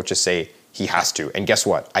than the coaches say he has to. And guess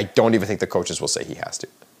what? I don't even think the coaches will say he has to.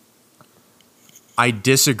 I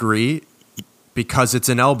disagree because it's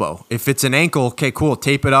an elbow. If it's an ankle, okay, cool.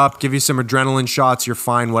 Tape it up, give you some adrenaline shots, you're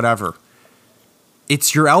fine, whatever.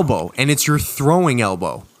 It's your elbow, and it's your throwing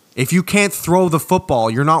elbow. If you can't throw the football,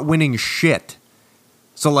 you're not winning shit.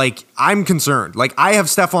 So, like, I'm concerned. Like, I have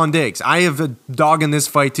Stephon Diggs. I have a dog in this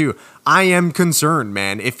fight, too. I am concerned,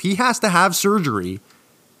 man. If he has to have surgery,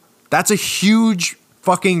 that's a huge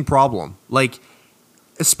fucking problem. Like,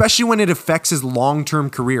 especially when it affects his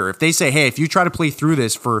long-term career. If they say, hey, if you try to play through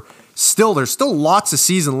this there's still lots of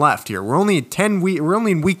season left here. We're only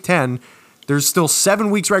in week 10. There's still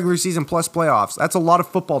 7 weeks regular season plus playoffs. That's a lot of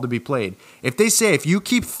football to be played. If they say, if you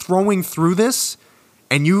keep throwing through this,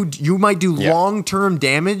 and you might do long-term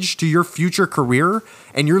damage to your future career,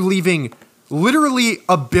 and you're leaving literally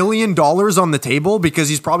 $1 billion on the table because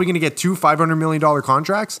he's probably going to get 2 $500 million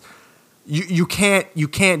contracts. You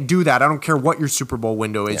can't do that. I don't care what your Super Bowl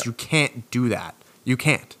window is. Yeah. You can't do that. You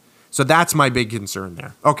can't. So that's my big concern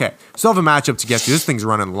there. Okay, still have a matchup to get to. This thing's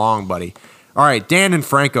running long, buddy. All right, Dan and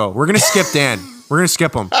Franco. We're gonna skip Dan. We're gonna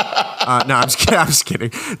skip him. No, I'm just kidding.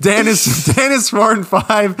 Dan is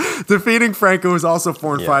 4-5. Defeating Franco is also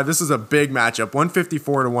 4-5. This is a big matchup,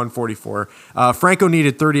 154 to 144. Franco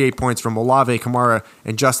needed 38 points from Olave, Kamara,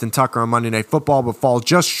 and Justin Tucker on Monday Night Football, but fall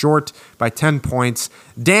just short by 10 points.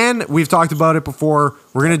 Dan, we've talked about it before.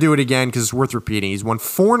 We're gonna do it again because it's worth repeating. He's won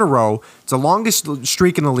 4 in a row. It's the longest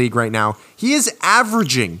streak in the league right now. He is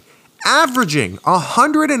averaging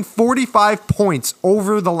 145 points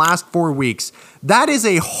over the last 4 weeks. That is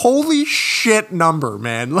a holy shit number,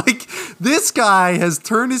 man. Like, this guy has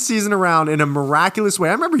turned his season around in a miraculous way.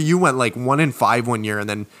 I remember you went like 1-5 one year and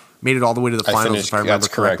then made it all the way to the finals, if I remember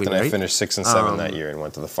correctly. That's correct, and I finished 6-7 that year and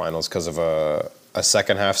went to the finals because of a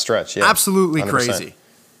second half stretch. Yeah, absolutely 100%. Crazy.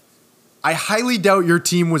 I highly doubt your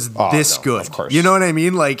team was this good. Of course. You know what I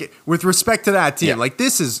mean? Like, with respect to that team, like,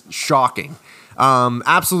 this is shocking.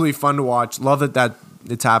 Absolutely fun to watch. Love that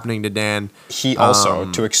it's happening to Dan. He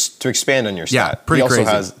also, to expand on your stat, he also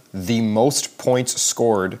has the most points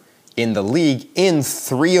scored in the league in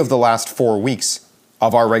 3 of the last 4 weeks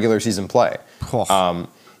of our regular season play.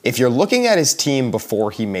 If you're looking at his team before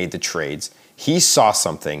he made the trades, he saw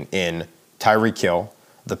something in Tyreek Hill,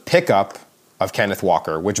 the pickup of Kenneth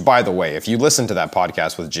Walker, which, by the way, if you listen to that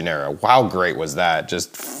podcast with Gennaro, how great was that?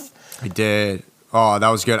 I did. Oh, that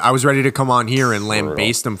was good. I was ready to come on here and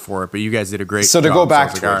lambaste him for it, but you guys did a great job. So to go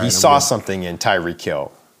back to it, he saw something in Tyreek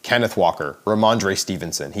Hill, Kenneth Walker, Ramondre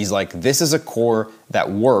Stevenson. He's like, this is a core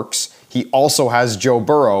that works. He also has Joe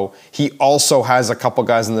Burrow. He also has a couple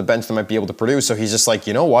guys on the bench that might be able to produce. So he's just like,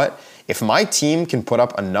 you know what? If my team can put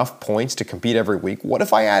up enough points to compete every week, what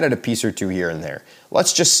if I added a piece or two here and there?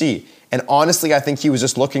 Let's just see. And honestly, I think he was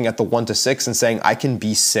just looking at the 1-6 and saying, I can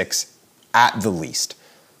be 6 at the least.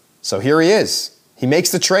 So here he is. He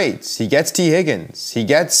makes the trades. He gets T. Higgins. He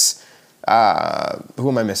gets, who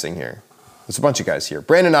am I missing here? There's a bunch of guys here.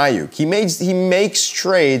 Brandon Ayuk. He makes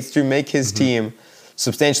trades to make his team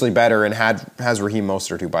substantially better and has Raheem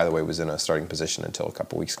Mostert, who, by the way, was in a starting position until a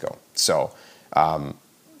couple weeks ago. So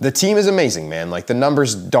the team is amazing, man. Like, the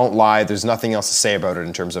numbers don't lie. There's nothing else to say about it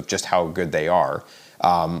in terms of just how good they are.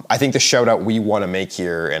 I think the shout out we want to make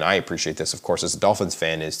here, and I appreciate this, of course, as a Dolphins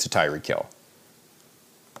fan, is to Tyreek Hill.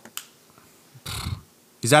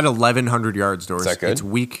 He's at 1,100 yards, Doris. Is that good? It's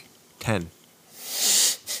week 10.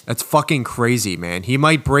 That's fucking crazy, man. He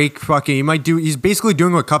might break he's basically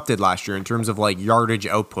doing what Kupp did last year in terms of, like, yardage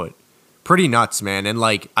output. pretty nuts, man. And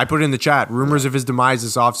like I put in the chat, rumors of his demise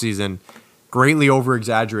this offseason, greatly over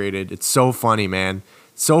exaggerated. It's so funny, man.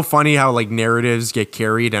 So funny how like narratives get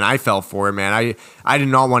carried, and I fell for it, man. I did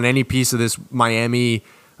not want any piece of this Miami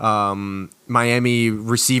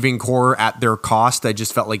receiving core at their cost. I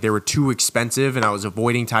just felt like they were too expensive, and I was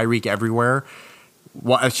avoiding Tyreek everywhere.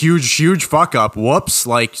 What a huge fuck up. Whoops.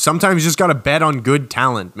 Like sometimes you just got to bet on good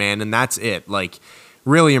talent, man, and that's it. Like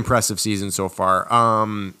really impressive season so far.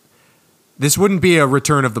 This wouldn't be a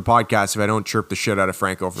return of the podcast if I don't chirp the shit out of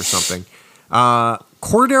Franco for something.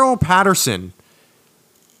 Cordero Patterson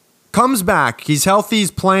comes back. He's healthy.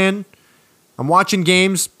 He's playing. I'm watching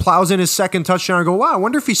games. Plows in his second touchdown. I go, wow, I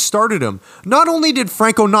wonder if he started him. Not only did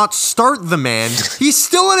Franco not start the man, he's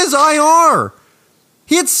still in his IR.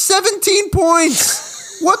 He had 17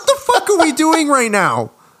 points. What the fuck are we doing right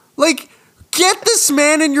now? Like, get this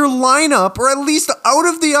man in your lineup or at least out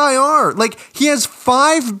of the IR. Like, he has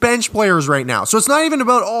 5 bench players right now. So it's not even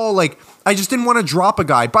about, I just didn't want to drop a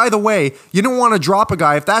guy. By the way, you don't want to drop a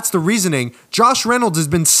guy if that's the reasoning. Josh Reynolds has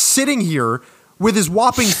been sitting here with his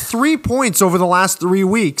whopping 3 points over the last 3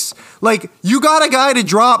 weeks. Like, you got a guy to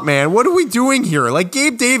drop, man. What are we doing here? Like,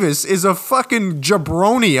 Gabe Davis is a fucking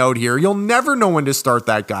jabroni out here. You'll never know when to start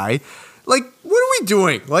that guy. Like, what are we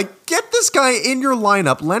doing? Like, get this guy in your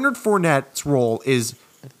lineup. Leonard Fournette's role is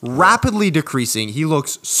rapidly decreasing. He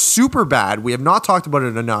looks super bad. We have not talked about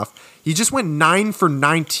it enough. He just went 9 for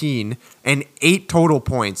 19 and 8 total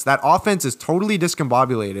points. That offense is totally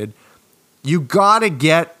discombobulated. You got to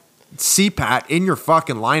get CPAT in your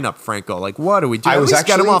fucking lineup, Franco. Like, what are we doing? At least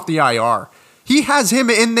get him off the IR. He has him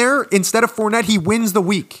in there instead of Fournette. He wins the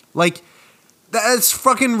week. Like, that's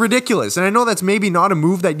fucking ridiculous. And I know that's maybe not a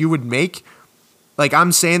move that you would make. Like,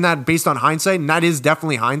 I'm saying that based on hindsight, and that is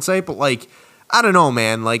definitely hindsight, but like, I don't know,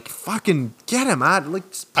 man. Like, fucking get him out. Like,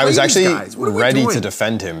 I was actually ready to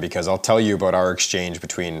defend him because I'll tell you about our exchange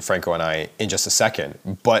between Franco and I in just a second.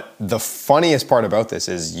 But the funniest part about this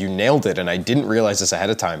is you nailed it, and I didn't realize this ahead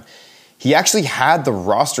of time. He actually had the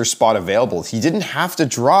roster spot available. He didn't have to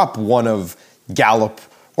drop one of Gallup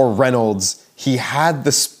or Reynolds. He had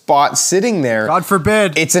the spot sitting there. God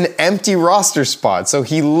forbid. It's an empty roster spot, so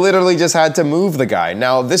he literally just had to move the guy.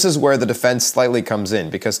 Now, this is where the defense slightly comes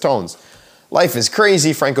in because, Tones, life is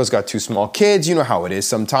crazy. Franco's got 2 small kids. You know how it is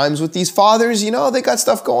sometimes with these fathers. You know, they got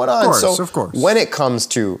stuff going on. Of course. When it comes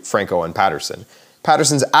to Franco and Patterson,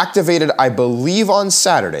 Patterson's activated, I believe, on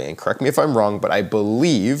Saturday. And correct me if I'm wrong, but I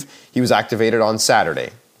believe he was activated on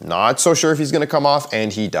Saturday. Not so sure if he's going to come off,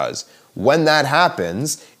 and he does. When that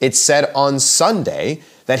happens, it's said on Sunday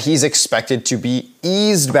that he's expected to be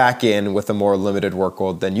eased back in with a more limited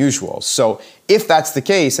workload than usual. So if that's the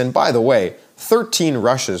case, and by the way, 13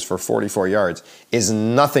 rushes for 44 yards is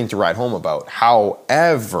nothing to write home about.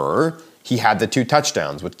 However, he had the 2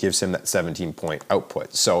 touchdowns, which gives him that 17-point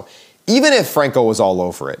output. So even if Franco was all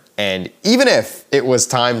over it, and even if it was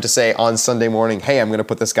time to say on Sunday morning, hey, I'm going to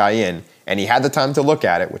put this guy in, and he had the time to look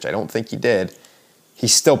at it, which I don't think he did,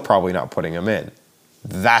 he's still probably not putting him in.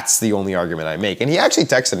 That's the only argument I make. And he actually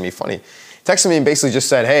texted me, funny. Texted me and basically just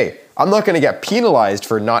said, hey, I'm not going to get penalized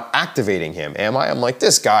for not activating him, am I? I'm like,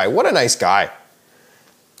 this guy, what a nice guy.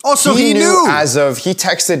 Also, he knew. He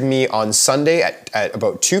texted me on Sunday at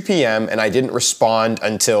about 2 p.m. and I didn't respond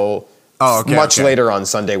until much later on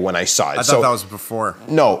Sunday when I saw it. I thought that was before.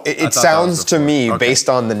 No, it sounds to me, based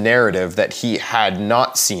on the narrative, that he had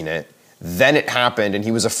not seen it. Then it happened, and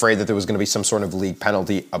he was afraid that there was going to be some sort of league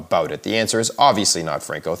penalty about it. The answer is obviously not,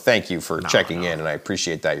 Franco. Thank you for checking in, and I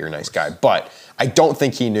appreciate that. You're a nice guy. But I don't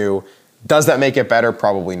think he knew. Does that make it better?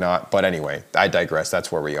 Probably not. But anyway, I digress.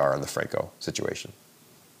 That's where we are on the Franco situation.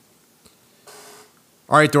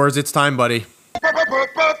 All right, Doors, it's time, buddy.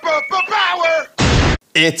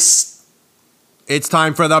 It's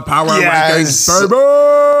time for the power rankings, baby.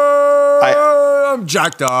 I'm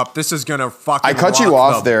jacked up. This is gonna fucking. I cut you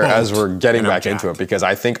off there as we're getting back into it because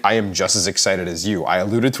I think I am just as excited as you. I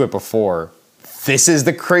alluded to it before. This is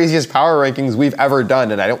the craziest power rankings we've ever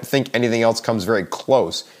done, and I don't think anything else comes very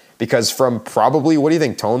close. Because from probably, what do you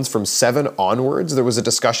think, Tones? From 7 onwards, there was a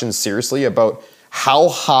discussion seriously about how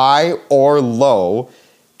high or low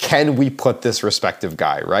can we put this respective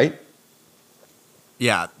guy, right?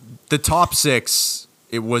 Yeah, the top 6,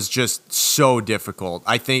 it was just so difficult.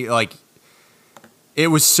 I think, it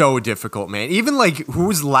was so difficult, man. Even,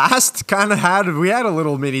 who's last we had a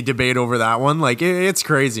little mini debate over that one. It's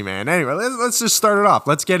crazy, man. Anyway, let's just start it off.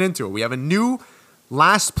 Let's get into it. We have a new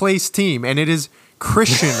last place team, and it is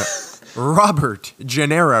Christian Robert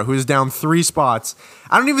Gennaro, who's down 3 spots.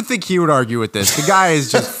 I don't even think he would argue with this. The guy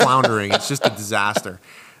is just floundering. It's just a disaster.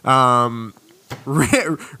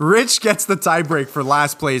 Rich gets the tiebreak for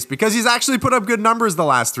last place because he's actually put up good numbers the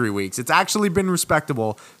last 3 weeks. It's actually been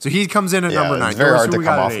respectable. So he comes in at number 9. It's very hard to we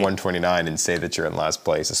come got off at 8. 129 and say that you're in last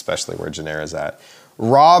place, especially where Genera's at.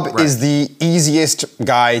 Rob is the easiest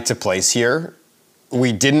guy to place here.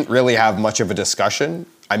 We didn't really have much of a discussion.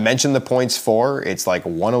 I mentioned the points for. It's like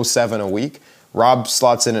 107 a week. Rob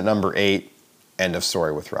slots in at number 8. End of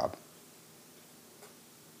story with Rob.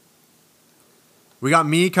 We got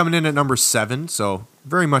me coming in at number 7, so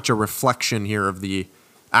very much a reflection here of the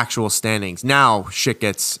actual standings. Now shit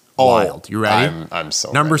gets wild. You ready? I'm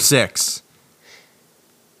so Number ready. 6.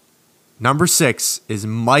 Number 6 is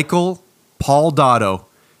Michael Paul Dotto.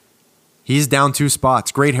 He's down 2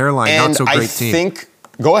 spots. Great hairline, And not so great I team. think,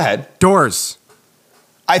 go ahead. Doors.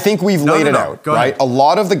 I think we've laid it out, Go right? ahead. A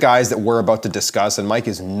lot of the guys that we're about to discuss, and Mike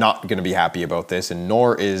is not going to be happy about this, and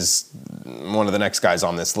nor is one of the next guys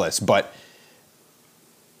on this list, but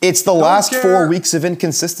it's the last care. 4 weeks of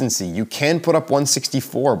inconsistency. You can put up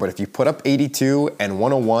 164, but if you put up 82 and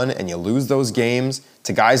 101 and you lose those games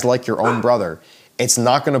to guys like your own brother, it's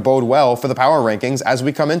not going to bode well for the power rankings as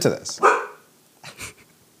we come into this.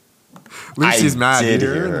 Lucy's mad. did You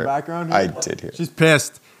hear hear her in the her. background here? I did hear. She's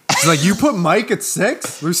pissed. She's like, you put Mike at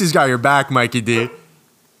 6? Lucy's got your back, Mikey D.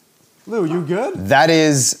 Lou, you good? That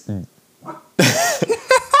is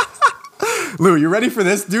Lou, you ready for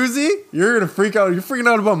this doozy? You're gonna freak out. You're freaking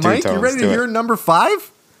out about Mike. You Tones, ready to do hear it. number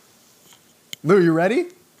 5? Lou, you ready?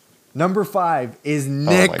 Number 5 is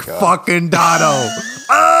Nick my God. fucking Dotto.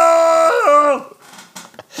 Oh!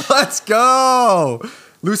 Let's go.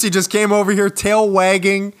 Lucy just came over here, tail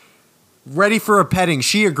wagging, ready for a petting.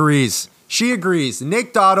 She agrees. She agrees.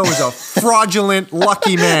 Nick Dotto is a fraudulent,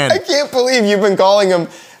 lucky man. I can't believe you've been calling him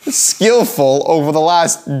skillful over the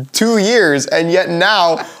last 2 years, and yet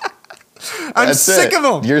now I'm that's sick it.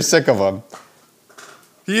 of him. You're sick of him.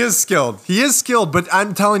 He is skilled. He is skilled, but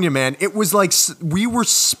I'm telling you, man, it was like we were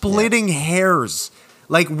splitting hairs.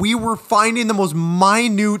 Like we were finding the most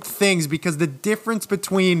minute things because the difference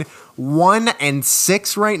between 1 and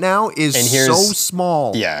 6 right now is And so here's-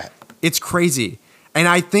 small. Yeah. It's crazy. And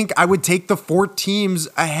I think I would take the 4 teams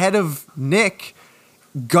ahead of Nick.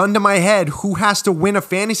 Gun to my head, who has to win a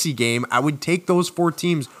fantasy game? I would take those 4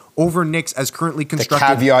 teams over Nick's as currently The constructed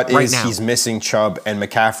caveat right is now. he's missing Chubb and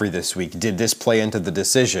McCaffrey this week. Did this play into the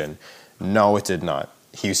decision? No, it did not.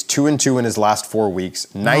 He was 2-2 in his last 4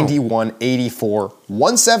 weeks, 91, 84,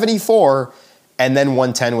 174, and then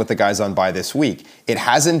 110 with the guys on bye this week. It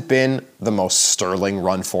hasn't been the most sterling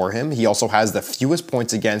run for him. He also has the fewest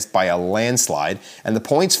points against by a landslide, and the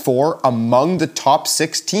points for among the top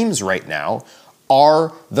 6 teams right now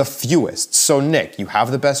are the fewest. So Nick, you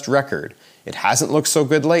have the best record. It hasn't looked so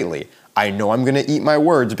good lately. I know I'm going to eat my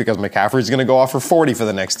words because McCaffrey's going to go off for 40 for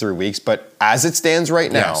the next 3 weeks, but as it stands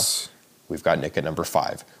right now, Yes. we've got Nick at number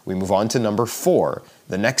 5. We move on to number 4.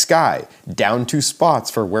 The next guy, down 2 spots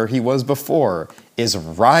for where he was before, is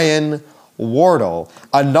Ryan Wardle.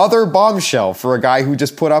 Another bombshell for a guy who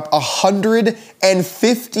just put up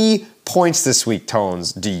 150 points this week,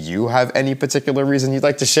 Tones. Do you have any particular reason you'd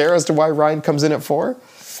like to share as to why Ryan comes in at 4?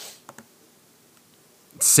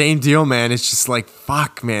 Same deal, man. It's just like,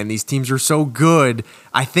 fuck, man. These teams are so good.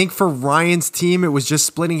 I think for Ryan's team, it was just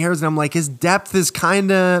splitting hairs. And I'm like, his depth is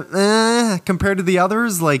kind of compared to the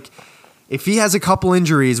others. Like, if he has a couple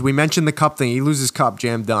injuries, we mentioned the cup thing. He loses cup,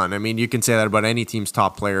 jam done. I mean, you can say that about any team's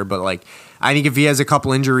top player. But, like, I think if he has a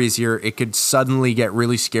couple injuries here, it could suddenly get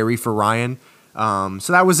really scary for Ryan.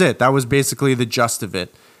 So that was it. That was basically the gist of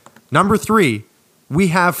it. Number 3, we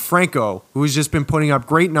have Franco, who has just been putting up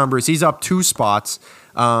great numbers. He's up 2 spots.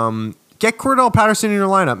 Get Cordell Patterson in your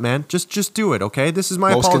lineup, man. Just do it, okay? This is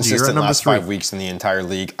my Most apology. You're at consistent number last 3. 5 weeks in the entire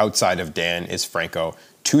league outside of Dan is Franco.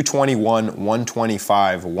 221,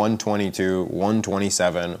 125, 122,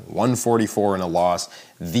 127, 144 in a loss.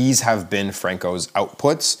 These have been Franco's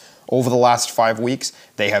outputs over the last 5 weeks.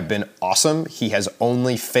 They have been awesome. He has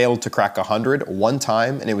only failed to crack 100 one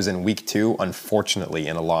time, and it was in week 2, unfortunately,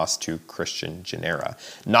 in a loss to Christian Genera.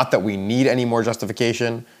 Not that we need any more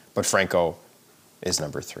justification, but Franco is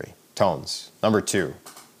number 3. Tones, number 2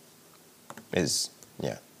 is,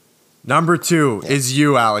 yeah. Number 2 is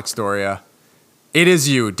you, Alex Doria. It is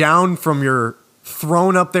you, down from your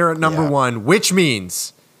throne up there at number 1, which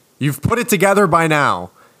means you've put it together by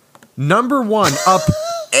now. Number 1, up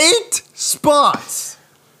 8 spots,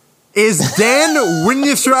 is Dan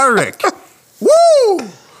Winifrarik. Woo!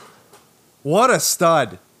 What a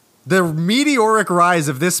stud. The meteoric rise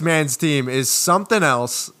of this man's team is something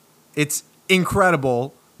else. It's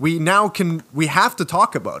incredible. We have to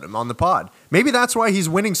talk about him on the pod Maybe that's why he's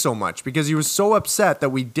winning so much, because he was so upset that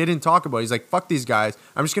we didn't talk about it. He's like, fuck these guys.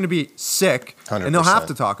 I'm just going to be sick, and they'll have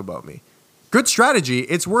to talk about me. Good strategy.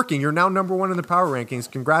 It's working. You're now number one in the power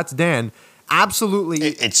rankings. Congrats, Dan. Absolutely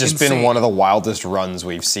It's just insane. been one of the wildest runs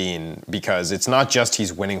we've seen, because it's not just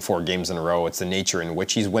he's winning 4 games in a row, it's the nature in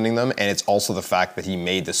which he's winning them, and it's also the fact that he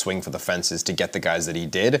made the swing for the fences to get the guys that he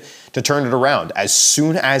did to turn it around. As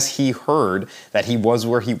soon as he heard that he was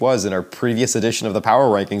where he was in our previous edition of the power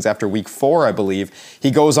rankings after week 4, I believe,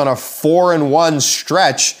 he goes on a 4-1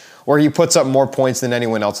 stretch where he puts up more points than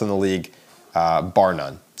anyone else in the league, bar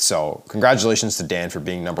none. So congratulations to Dan for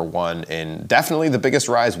being number 1 in definitely the biggest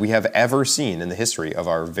rise we have ever seen in the history of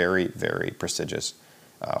our very, very prestigious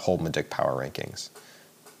Hold My Dick power rankings.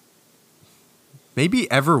 Maybe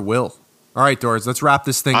ever will. All right, Doors, let's wrap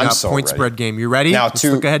this thing up. So Point ready. spread game. You ready? Now, let's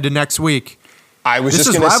look ahead to next week. I was This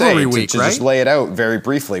just is going to say, rivalry week, to right? just lay it out very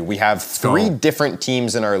briefly, we have 3 go. different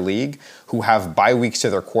teams in our league who have bye weeks to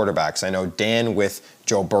their quarterbacks. I know Dan with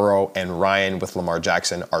Joe Burrow and Ryan with Lamar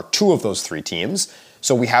Jackson are 2 of those 3 teams.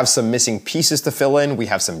 So we have some missing pieces to fill in. We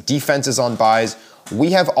have some defenses on buys.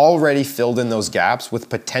 We have already filled in those gaps with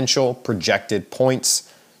potential projected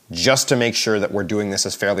points just to make sure that we're doing this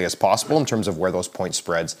as fairly as possible in terms of where those point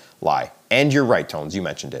spreads lie. And you're right, Tones, you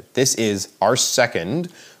mentioned it. This is our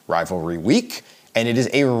second rivalry week, and it is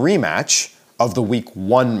a rematch of the week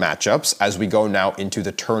 1 matchups as we go now into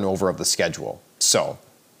the turnover of the schedule. So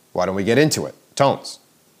why don't we get into it? Tones,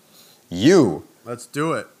 Let's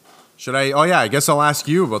do it. Should I? Oh, yeah, I guess I'll ask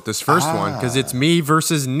you about this first one, because it's me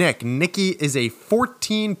versus Nick. Nicky is a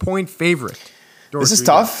 14-point favorite. This is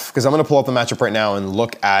tough because I'm going to pull up the matchup right now and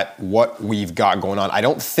look at what we've got going on. I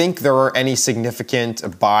don't think there are any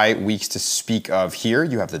significant bye weeks to speak of here.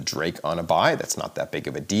 You have the Drake on a bye. That's not that big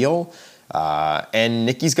of a deal. And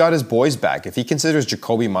Nicky's got his boys back. If he considers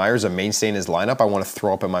Jacoby Myers a mainstay in his lineup, I want to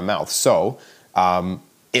throw up in my mouth. So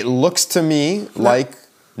it looks to me like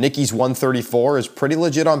Nicky's 134 is pretty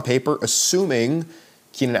legit on paper, assuming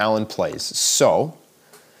Keenan Allen plays. So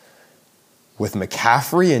with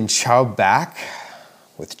McCaffrey and Chubb back,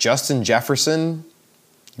 with Justin Jefferson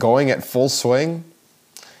going at full swing,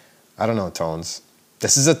 I don't know, Tones.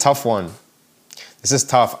 This is a tough one. This is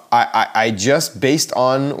tough. I just, based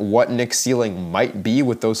on what Nick's ceiling might be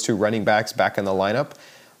with those 2 running backs back in the lineup,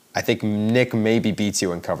 I think Nick maybe beats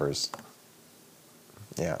you and covers.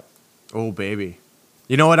 Yeah. Oh, baby.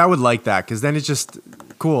 You know what? I would like that, because then it's just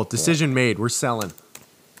cool. Decision made. We're selling.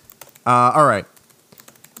 All right.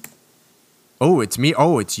 Oh, it's me.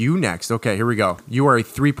 Oh, it's you next. Okay, here we go. You are a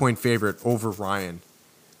 3-point favorite over Ryan.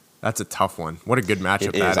 That's a tough one. What a good matchup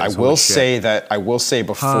It that is. is. I will say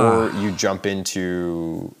before you jump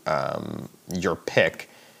into your pick,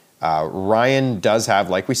 Ryan does have,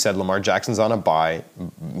 like we said, Lamar Jackson's on a bye.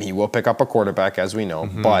 He will pick up a quarterback, as we know.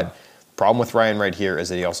 But the problem with Ryan right here is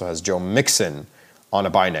that he also has Joe Mixon on a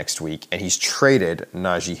bye next week, and he's traded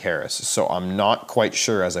Najee Harris. So I'm not quite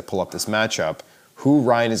sure, as I pull up this matchup, who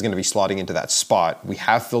Ryan is going to be slotting into that spot. We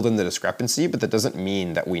have filled in the discrepancy, but that doesn't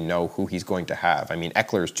mean that we know who he's going to have. I mean,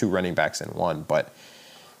 Eckler's 2 running backs in 1, but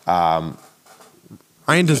Ryan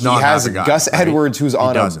does not he has have a guy, Gus right? Edwards who's He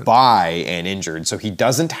on doesn't. a bye and injured, so he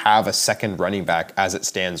doesn't have a second running back as it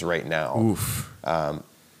stands right now. Oof.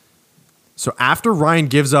 So after Ryan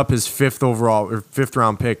gives up his 5th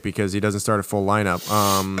round pick because he doesn't start a full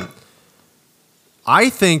lineup, I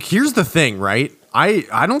think here's the thing, right?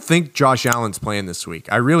 I don't think Josh Allen's playing this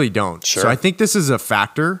week. I really don't. Sure. So I think this is a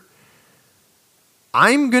factor.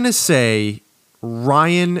 I'm gonna say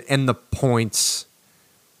Ryan and the points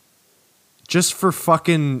just for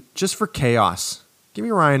chaos. Give me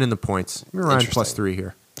Ryan and the points. Give me Ryan plus 3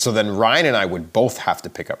 here. So then Ryan and I would both have to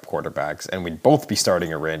pick up quarterbacks, and we'd both be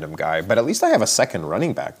starting a random guy, but at least I have a second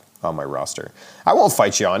running back on my roster. I won't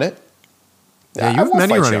fight you on it. Yeah, you I have won't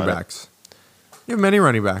many fight you running on it. backs. You have many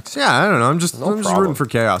running backs. Yeah, I don't know. I'm just problem. rooting for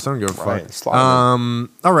chaos. I don't give a Right, fuck. slide 'em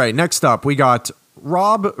All right, next up we got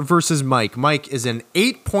Rob versus Mike. Mike is an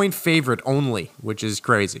 8-point favorite only, which is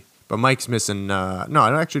crazy. But Mike's missing. No,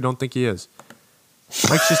 I actually don't think he is.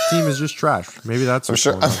 Mike's team is just trash. Maybe that's what's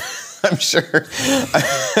going on. I'm sure.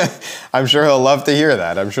 I'm sure he'll love to hear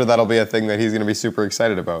that. I'm sure that'll be a thing that he's going to be super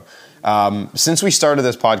excited about. Since we started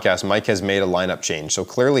this podcast, Mike has made a lineup change. So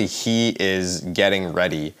clearly he is getting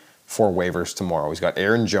ready for waivers tomorrow. He's got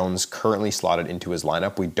Aaron Jones currently slotted into his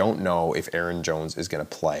lineup. We don't know if Aaron Jones is going to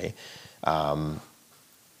play.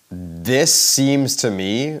 This seems to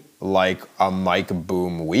me like a Mike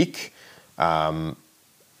Boom week.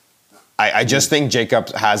 I just think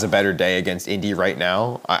Jacobs has a better day against Indy right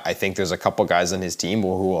now. I think there's a couple guys on his team who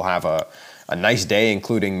will have a nice day,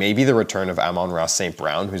 including maybe the return of Amon-Ra St.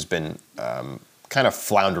 Brown, who's been kind of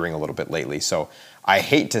floundering a little bit lately. So I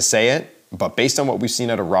hate to say it, but based on what we've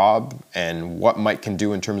seen out of Rob and what Mike can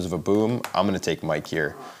do in terms of a boom, I'm going to take Mike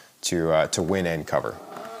here to win and cover.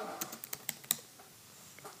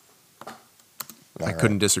 I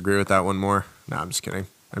couldn't disagree with that one more. No, I'm just kidding.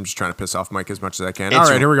 I'm just trying to piss off Mike as much as I can. It's All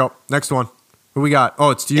right, here we go. Next one. Who we got?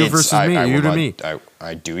 Oh, it's you versus me. You to me.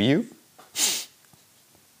 I do you?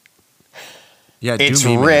 Yeah, it's do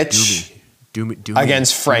me, Rich do me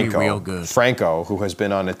against Franco. Real good. Franco, who has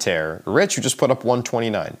been on a tear. Rich, who just put up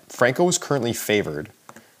 129. Franco is currently favored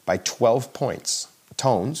by 12 points.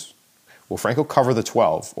 Tones, will Franco cover the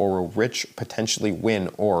 12, or will Rich potentially win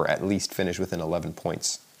or at least finish within 11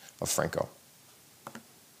 points of Franco?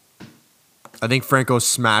 I think Franco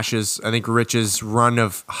smashes. I think Rich's run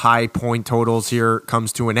of high point totals here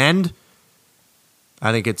comes to an end.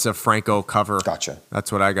 I think it's a Franco cover. Gotcha.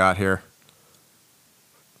 That's what I got here.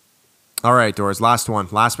 All right, Doors. Last one.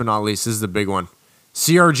 Last but not least, this is the big one.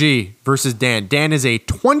 CRG versus Dan. Dan is a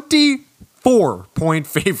 24-point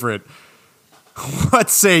favorite.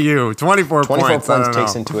 What say you? 24 points. 24 points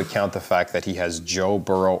takes into account the fact that he has Joe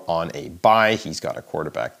Burrow on a bye. He's got a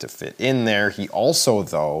quarterback to fit in there. He also,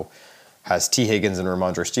 though, has T. Higgins and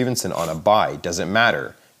Ramondre Stevenson on a bye. Does it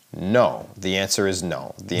matter? No. The answer is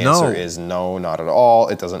no. The answer is no, not at all.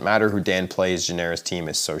 It doesn't matter who Dan plays. Genera's team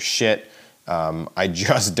is so shit. I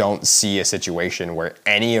just don't see a situation where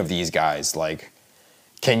any of these guys, like,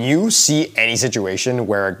 can you see any situation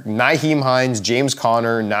where Nyheim Hines, James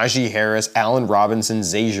Conner, Najee Harris, Allen Robinson,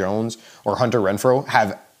 Zay Jones, or Hunter Renfrow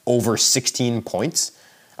have over 16 points?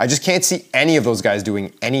 I just can't see any of those guys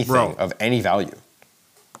doing anything of any value.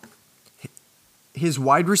 His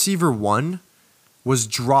wide receiver 1 was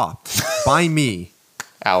dropped by me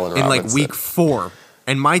Allen in Robinson. like week 4.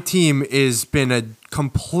 And my team has been a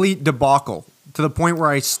complete debacle to the point where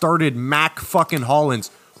I started Mac fucking Hollins.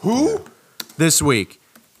 Who? This week.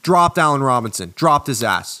 Dropped Allen Robinson. Dropped his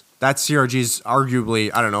ass. That's CRG's arguably,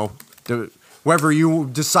 I don't know, whoever you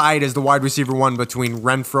decide as the wide receiver 1 between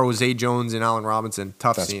Renfrow, Zay Jones, and Allen Robinson.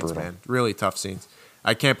 Tough scenes, brutal. Man. Really tough scenes.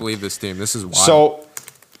 I can't believe this team. This is wild. So,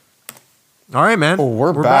 all right, man. Oh,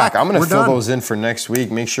 we're back. I'm going to fill those in for next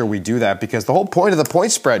week. Make sure we do that because the whole point of the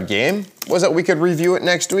point spread game was that we could review it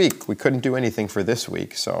next week. We couldn't do anything for this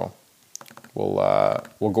week, so we'll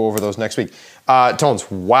go over those next week. Tones,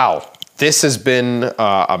 wow. This has been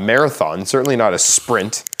a marathon, certainly not a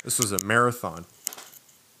sprint. This was a marathon.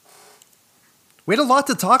 We had a lot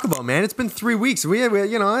to talk about, man. It's been 3 weeks.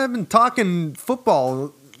 I've been talking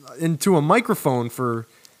football into a microphone for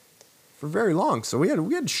very long. So we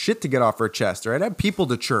had shit to get off our chest, right? I had people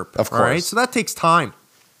to chirp. Of course. All right? So that takes time.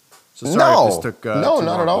 So sorry if this took no, too not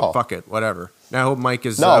long, at all. Fuck it, whatever. Now I hope Mike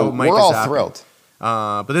is we're all happy. thrilled.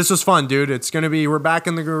 But this was fun, dude. It's gonna be we're back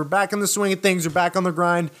in the swing of things. We're back on the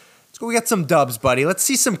grind. Let's go get some dubs, buddy. Let's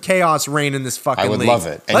see some chaos reign in this fucking league. I would love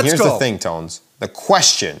it. And here's the thing, Tones. The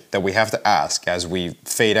question that we have to ask as we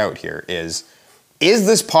fade out here is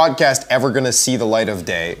this podcast ever going to see the light of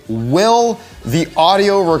day? Will the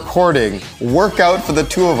audio recording work out for the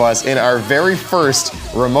two of us in our very first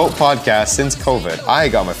remote podcast since COVID? I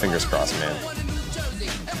got my fingers crossed, man.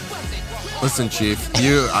 Listen, Chief,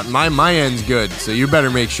 my end's good, so you better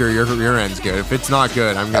make sure your end's good. If it's not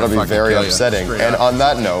good, I'm gonna That'll be very kill upsetting. And on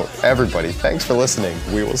that note, everybody, thanks for listening.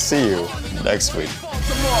 We will see you next week.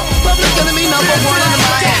 Public enemy number 1 in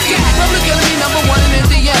Miami.